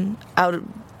I'm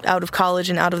out of college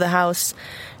and out of the house,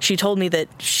 she told me that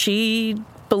she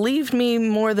believed me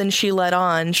more than she let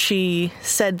on. She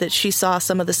said that she saw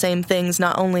some of the same things,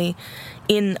 not only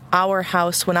in our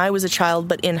house when I was a child,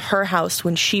 but in her house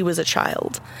when she was a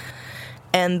child.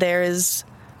 And there is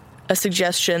a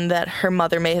suggestion that her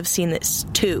mother may have seen this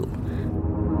too.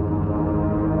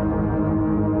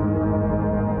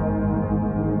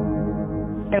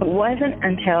 It wasn't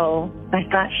until I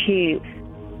thought she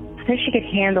could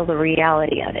handle the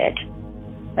reality of it,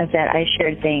 of that I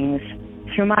shared things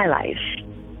through my life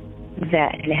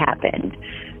that had happened,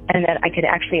 and that I could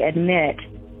actually admit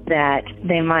that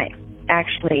they might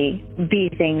actually be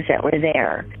things that were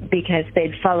there, because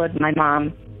they'd followed my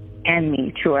mom and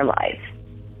me through our lives,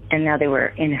 and now they were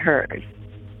in hers.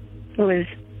 It was,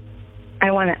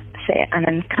 I want to say, an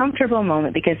uncomfortable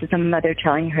moment, because it's a mother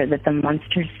telling her that the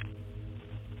monsters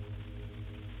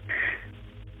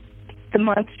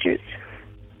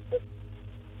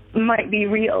might be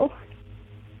real.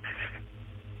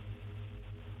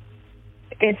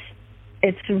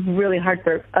 It's really hard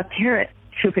for a parent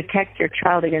to protect your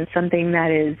child against something that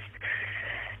is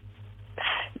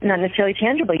not necessarily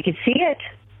tangible. You can see it,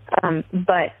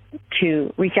 but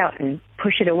to reach out and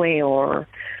push it away or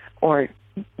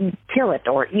kill it,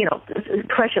 or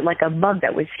crush it like a bug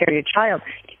that would scare your child,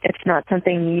 it's not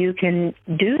something you can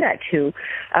do that to.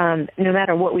 No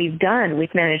matter what we've done,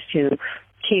 we've managed to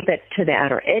keep it to the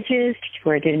outer edges,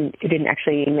 where it didn't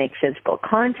actually make physical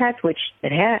contact, which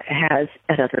it has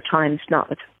at other times, not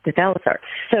with Alisar.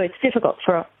 So it's difficult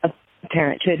for a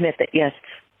parent to admit that, yes,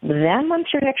 that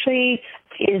monster actually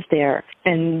is there,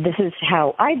 and this is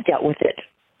how I've dealt with it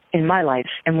in my life,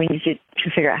 and we need to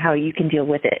figure out how you can deal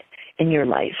with it in your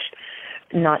life.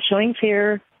 Not showing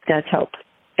fear does help.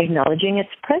 Acknowledging its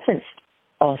presence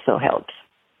also helps.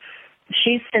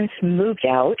 She's since moved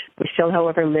out. We still,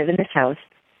 however, live in this house.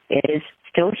 It is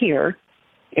still here.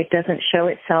 It doesn't show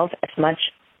itself as much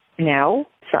now.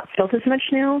 It's not felt as much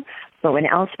now. But when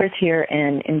Alisar's here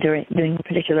and doing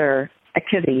particular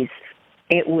activities,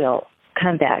 it will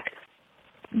come back.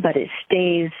 But it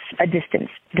stays a distance.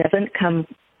 It doesn't come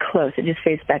close. It just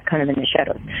fades back kind of in the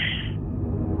shadows.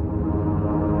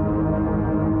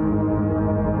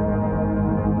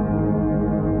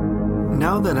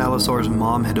 Now that Alisar's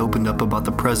mom had opened up about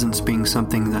the presence being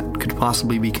something that could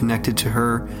possibly be connected to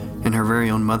her and her very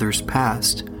own mother's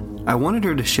past, I wanted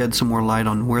her to shed some more light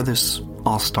on where this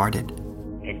all started.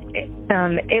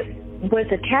 It was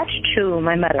attached to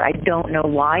my mother. I don't know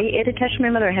why it attached to my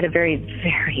mother. I had a very,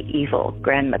 very evil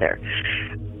grandmother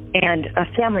and a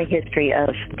family history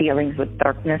of dealings with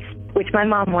darkness, which my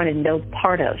mom wanted no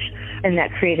part of. And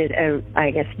that created,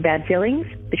 bad feelings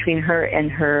between her and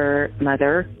her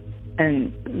mother.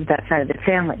 and that side of the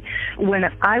family. When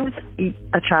I was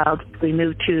a child, we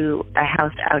moved to a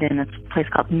house out in a place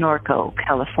called Norco,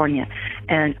 California.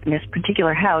 And in this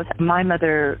particular house, my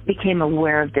mother became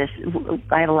aware of this.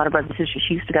 I have a lot of brothers and sisters.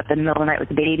 She used to get up in the middle of the night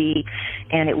with a baby,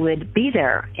 and it would be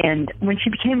there. And when she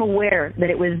became aware that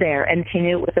it was there, and she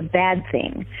knew it was a bad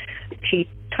thing, she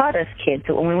taught us kids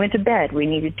that when we went to bed, we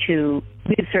needed to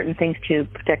do certain things to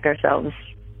protect ourselves.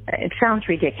 It sounds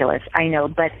ridiculous, I know,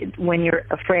 but when you're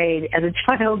afraid as a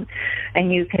child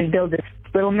and you can build this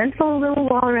mental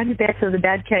wall around your bed so the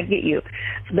bad can't get you,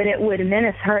 but it would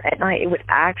menace her at night. It would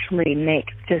actually make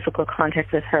physical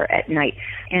contact with her at night.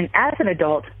 And as an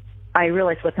adult, I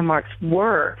realized what the marks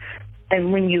were.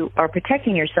 And when you are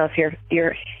protecting yourself,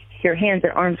 your hands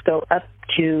and arms go up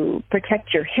to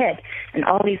protect your head. And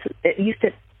it used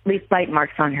to leave bite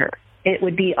marks on her. It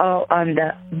would be all on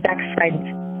the backside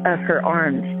of her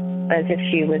arms, as if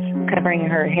she was covering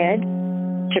her head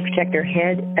to protect her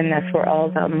head, and that's where all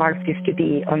the marks used to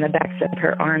be, on the backs of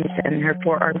her arms and her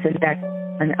forearms and back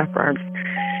and upper arms.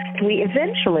 We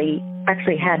eventually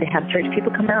actually had to have church people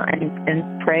come out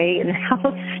and pray in the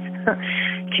house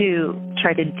to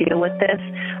try to deal with this.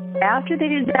 After they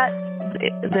did that,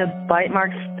 the bite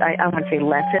marks, I want to say,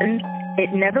 lessened. It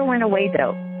never went away,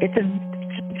 though. It's a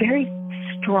very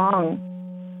strong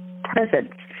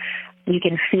presence. You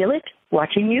can feel it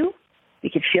watching you. You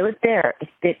can feel it there.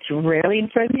 It's rarely in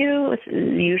front of you. It's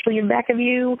usually in back of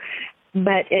you.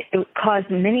 But it caused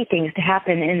many things to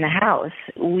happen in the house.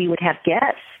 We would have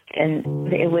guests, and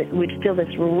we'd feel this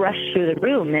rush through the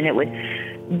room, and it would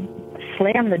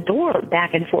slam the door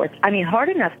back and forth. I mean, hard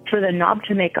enough for the knob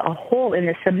to make a hole in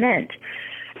the cement.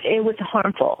 It was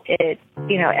harmful. It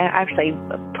actually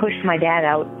pushed my dad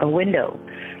out a window.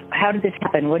 How did this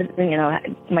happen?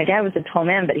 My dad was a tall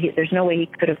man, but there's no way he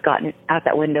could have gotten out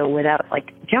that window without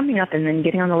jumping up and then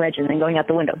getting on the ledge and then going out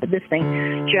the window. But this thing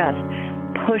just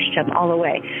pushed him all the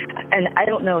way. And I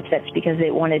don't know if that's because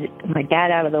they wanted my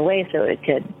dad out of the way so it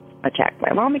could attack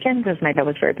my mom again, because my dad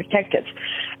was very protective.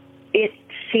 It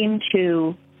seemed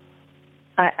to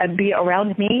be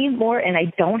around me more, and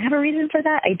I don't have a reason for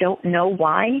that. I don't know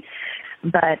why,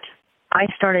 but I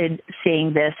started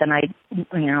seeing this, and I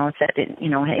said,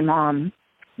 hey, Mom,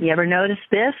 you ever notice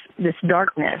this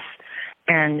darkness?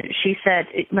 And she said,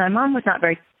 my mom was not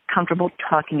very comfortable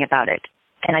talking about it.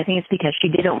 And I think it's because she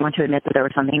didn't want to admit that there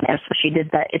was something there. So she did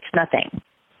that. It's nothing.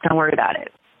 Don't worry about it.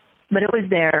 But it was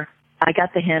there. I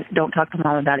got the hint. Don't talk to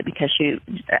Mom about it, because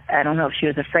I don't know if she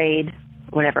was afraid,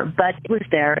 whatever. But it was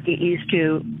there. It used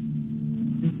to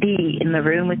be in the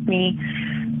room with me.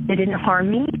 It didn't harm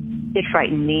me. It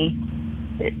frightened me.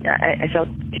 I felt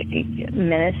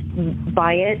menaced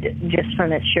by it just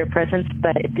from its sheer presence,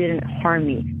 but it didn't harm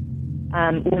me.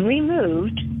 When we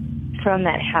moved from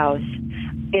that house,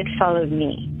 it followed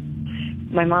me.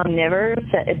 My mom never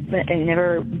said it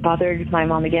never bothered my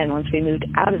mom again once we moved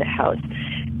out of the house.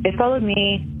 It followed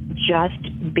me,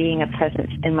 just being a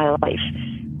presence in my life.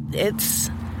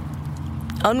 It's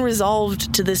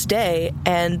unresolved to this day,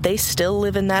 and they still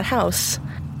live in that house.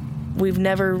 We've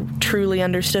never truly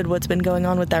understood what's been going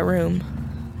on with that room.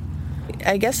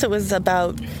 I guess it was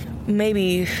about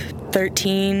maybe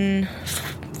 13,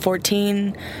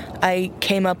 14, I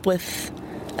came up with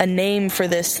a name for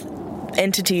this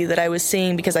entity that I was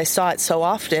seeing because I saw it so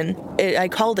often. I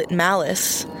called it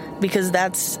malice, because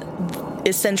that's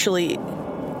essentially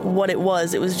what it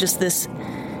was. It was just this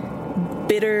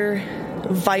bitter,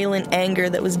 violent anger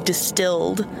that was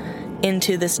distilled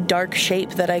into this dark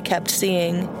shape that I kept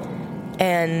seeing.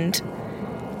 And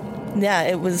yeah,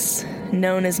 it was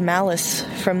known as malice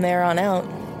from there on out.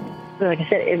 Like I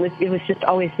said, it was just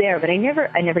always there, but I never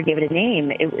gave it a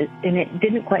name. It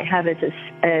didn't quite have as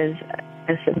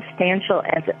substantial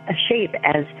as a shape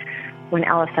as when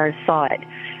Alisar saw it.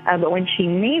 But when she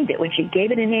named it, when she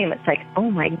gave it a name, it's like,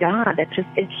 oh my God, it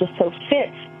just so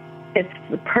fits. It's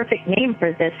the perfect name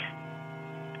for this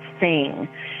thing,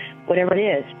 whatever it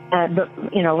is. But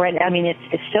right now, I mean,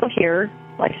 it's still here.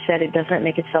 Like I said, it doesn't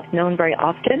make itself known very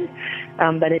often,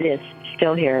 but it is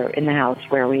still here in the house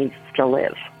where we still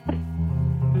live.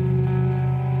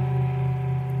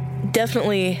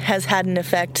 Definitely has had an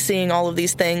effect seeing all of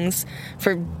these things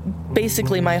for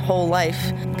basically my whole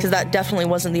life, because that definitely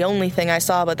wasn't the only thing I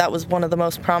saw, but that was one of the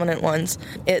most prominent ones.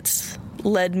 It's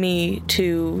led me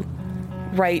to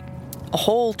write a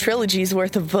whole trilogy's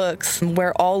worth of books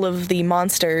where all of the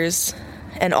monsters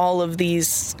and all of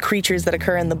these creatures that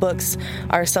occur in the books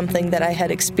are something that I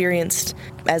had experienced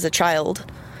as a child.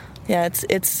 Yeah,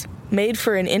 it's made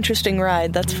for an interesting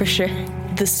ride, that's for sure.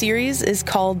 The series is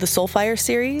called the Soulfire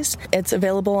series. It's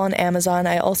available on Amazon.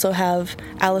 I also have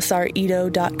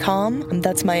alisaredo.com.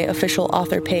 That's my official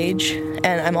author page,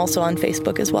 and I'm also on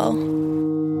Facebook as well.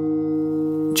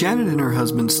 Janet and her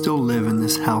husband still live in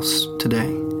this house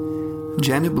today.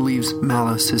 Janet believes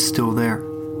Malice is still there,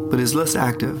 but is less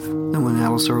active than when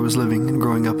Alisar was living and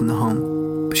growing up in the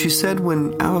home. But she said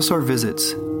when Alisar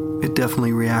visits, it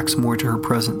definitely reacts more to her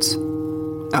presence.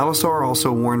 Alisar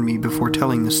also warned me before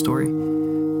telling this story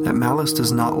that Malice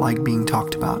does not like being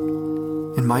talked about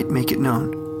and might make it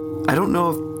known. I don't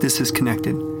know if this is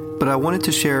connected, but I wanted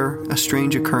to share a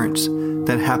strange occurrence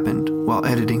that happened while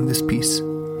editing this piece.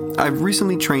 I've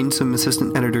recently trained some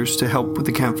assistant editors to help with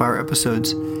the Campfire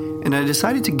episodes, and I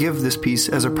decided to give this piece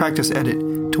as a practice edit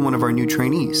to one of our new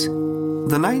trainees.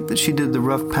 The night that she did the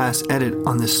rough pass edit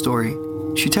on this story,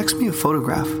 she texted me a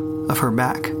photograph of her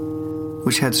back,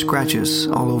 which had scratches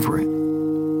all over it.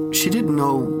 She didn't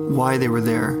know why they were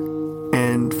there,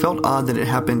 and felt odd that it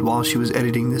happened while she was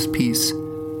editing this piece.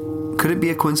 Could it be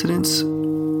a coincidence?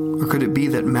 Or could it be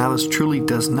that Malice truly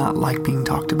does not like being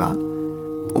talked about?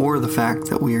 Or the fact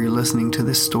that we are listening to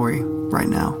this story right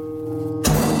now?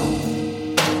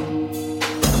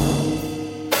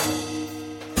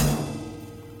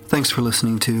 Thanks for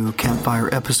listening to Campfire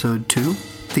Episode 2.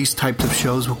 These types of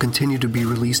shows will continue to be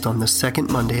released on the second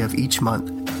Monday of each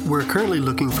month. We're currently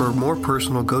looking for more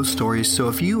personal ghost stories, so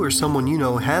if you or someone you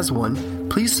know has one,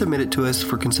 please submit it to us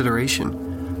for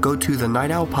consideration. Go to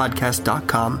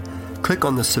thenightowlpodcast.com, click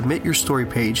on the Submit Your Story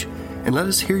page, and let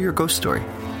us hear your ghost story.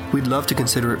 We'd love to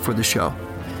consider it for the show.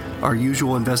 Our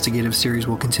usual investigative series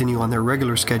will continue on their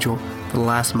regular schedule the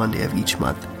last Monday of each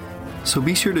month. So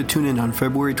be sure to tune in on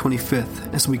February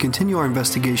 25th as we continue our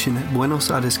investigation at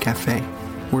Buenos Aires Cafe,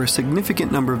 where a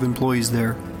significant number of employees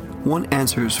there want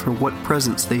answers for what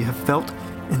presence they have felt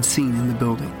and seen in the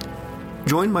building.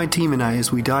 Join my team and I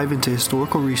as we dive into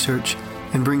historical research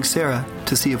and bring Sarah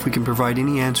to see if we can provide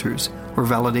any answers or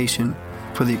validation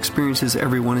for the experiences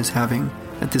everyone is having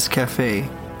at this cafe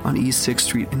on East 6th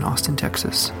Street in Austin,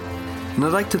 Texas. And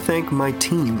I'd like to thank my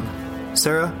team,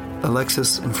 Sarah,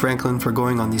 Alexis, and Franklin, for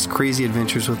going on these crazy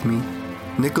adventures with me,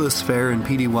 Nicholas Fair and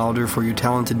P.D. Wilder for your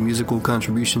talented musical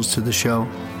contributions to the show,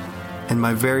 and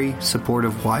my very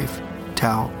supportive wife,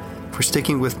 Tao, for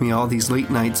sticking with me all these late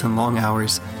nights and long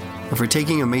hours, and for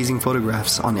taking amazing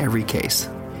photographs on every case.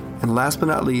 And last but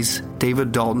not least,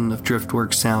 David Dalton of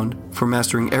Driftworks Sound for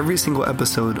mastering every single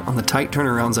episode on the tight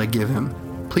turnarounds I give him.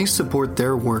 Please support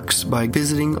their works by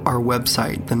visiting our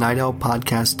website,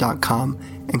 thenightowlpodcast.com,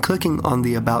 and clicking on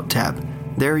the About tab.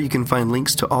 There you can find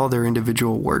links to all their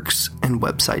individual works and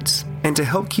websites. And to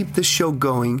help keep this show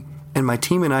going, and my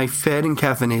team and I fed and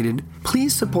caffeinated,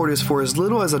 please support us for as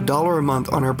little as $1 a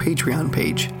month on our Patreon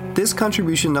page. This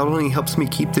contribution not only helps me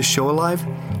keep this show alive,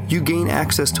 you gain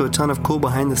access to a ton of cool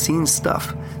behind-the-scenes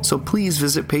stuff. So please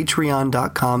visit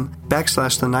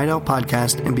patreon.com/The Night Owl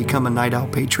Podcast and become a Night Owl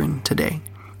patron today.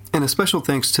 And a special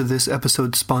thanks to this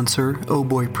episode's sponsor, Oh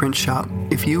Boy Print Shop.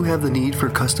 If you have the need for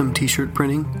custom t-shirt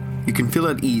printing, you can feel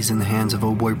at ease in the hands of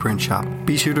Oh Boy Print Shop.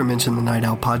 Be sure to mention the Night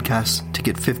Owl Podcast to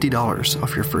get $50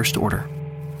 off your first order.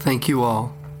 Thank you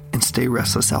all, and stay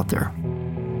restless out there.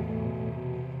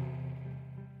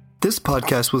 This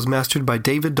podcast was mastered by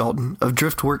David Dalton of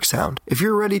Driftworks Sound. If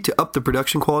you're ready to up the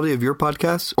production quality of your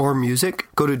podcasts or music,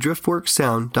 go to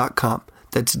driftworkssound.com.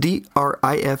 That's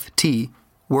DRIFT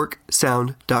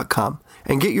worksound.com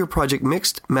and get your project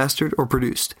mixed, mastered, or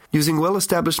produced using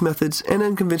well-established methods and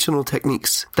unconventional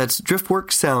techniques. That's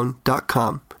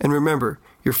driftworkssound.com. And remember,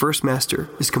 your first master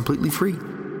is completely free.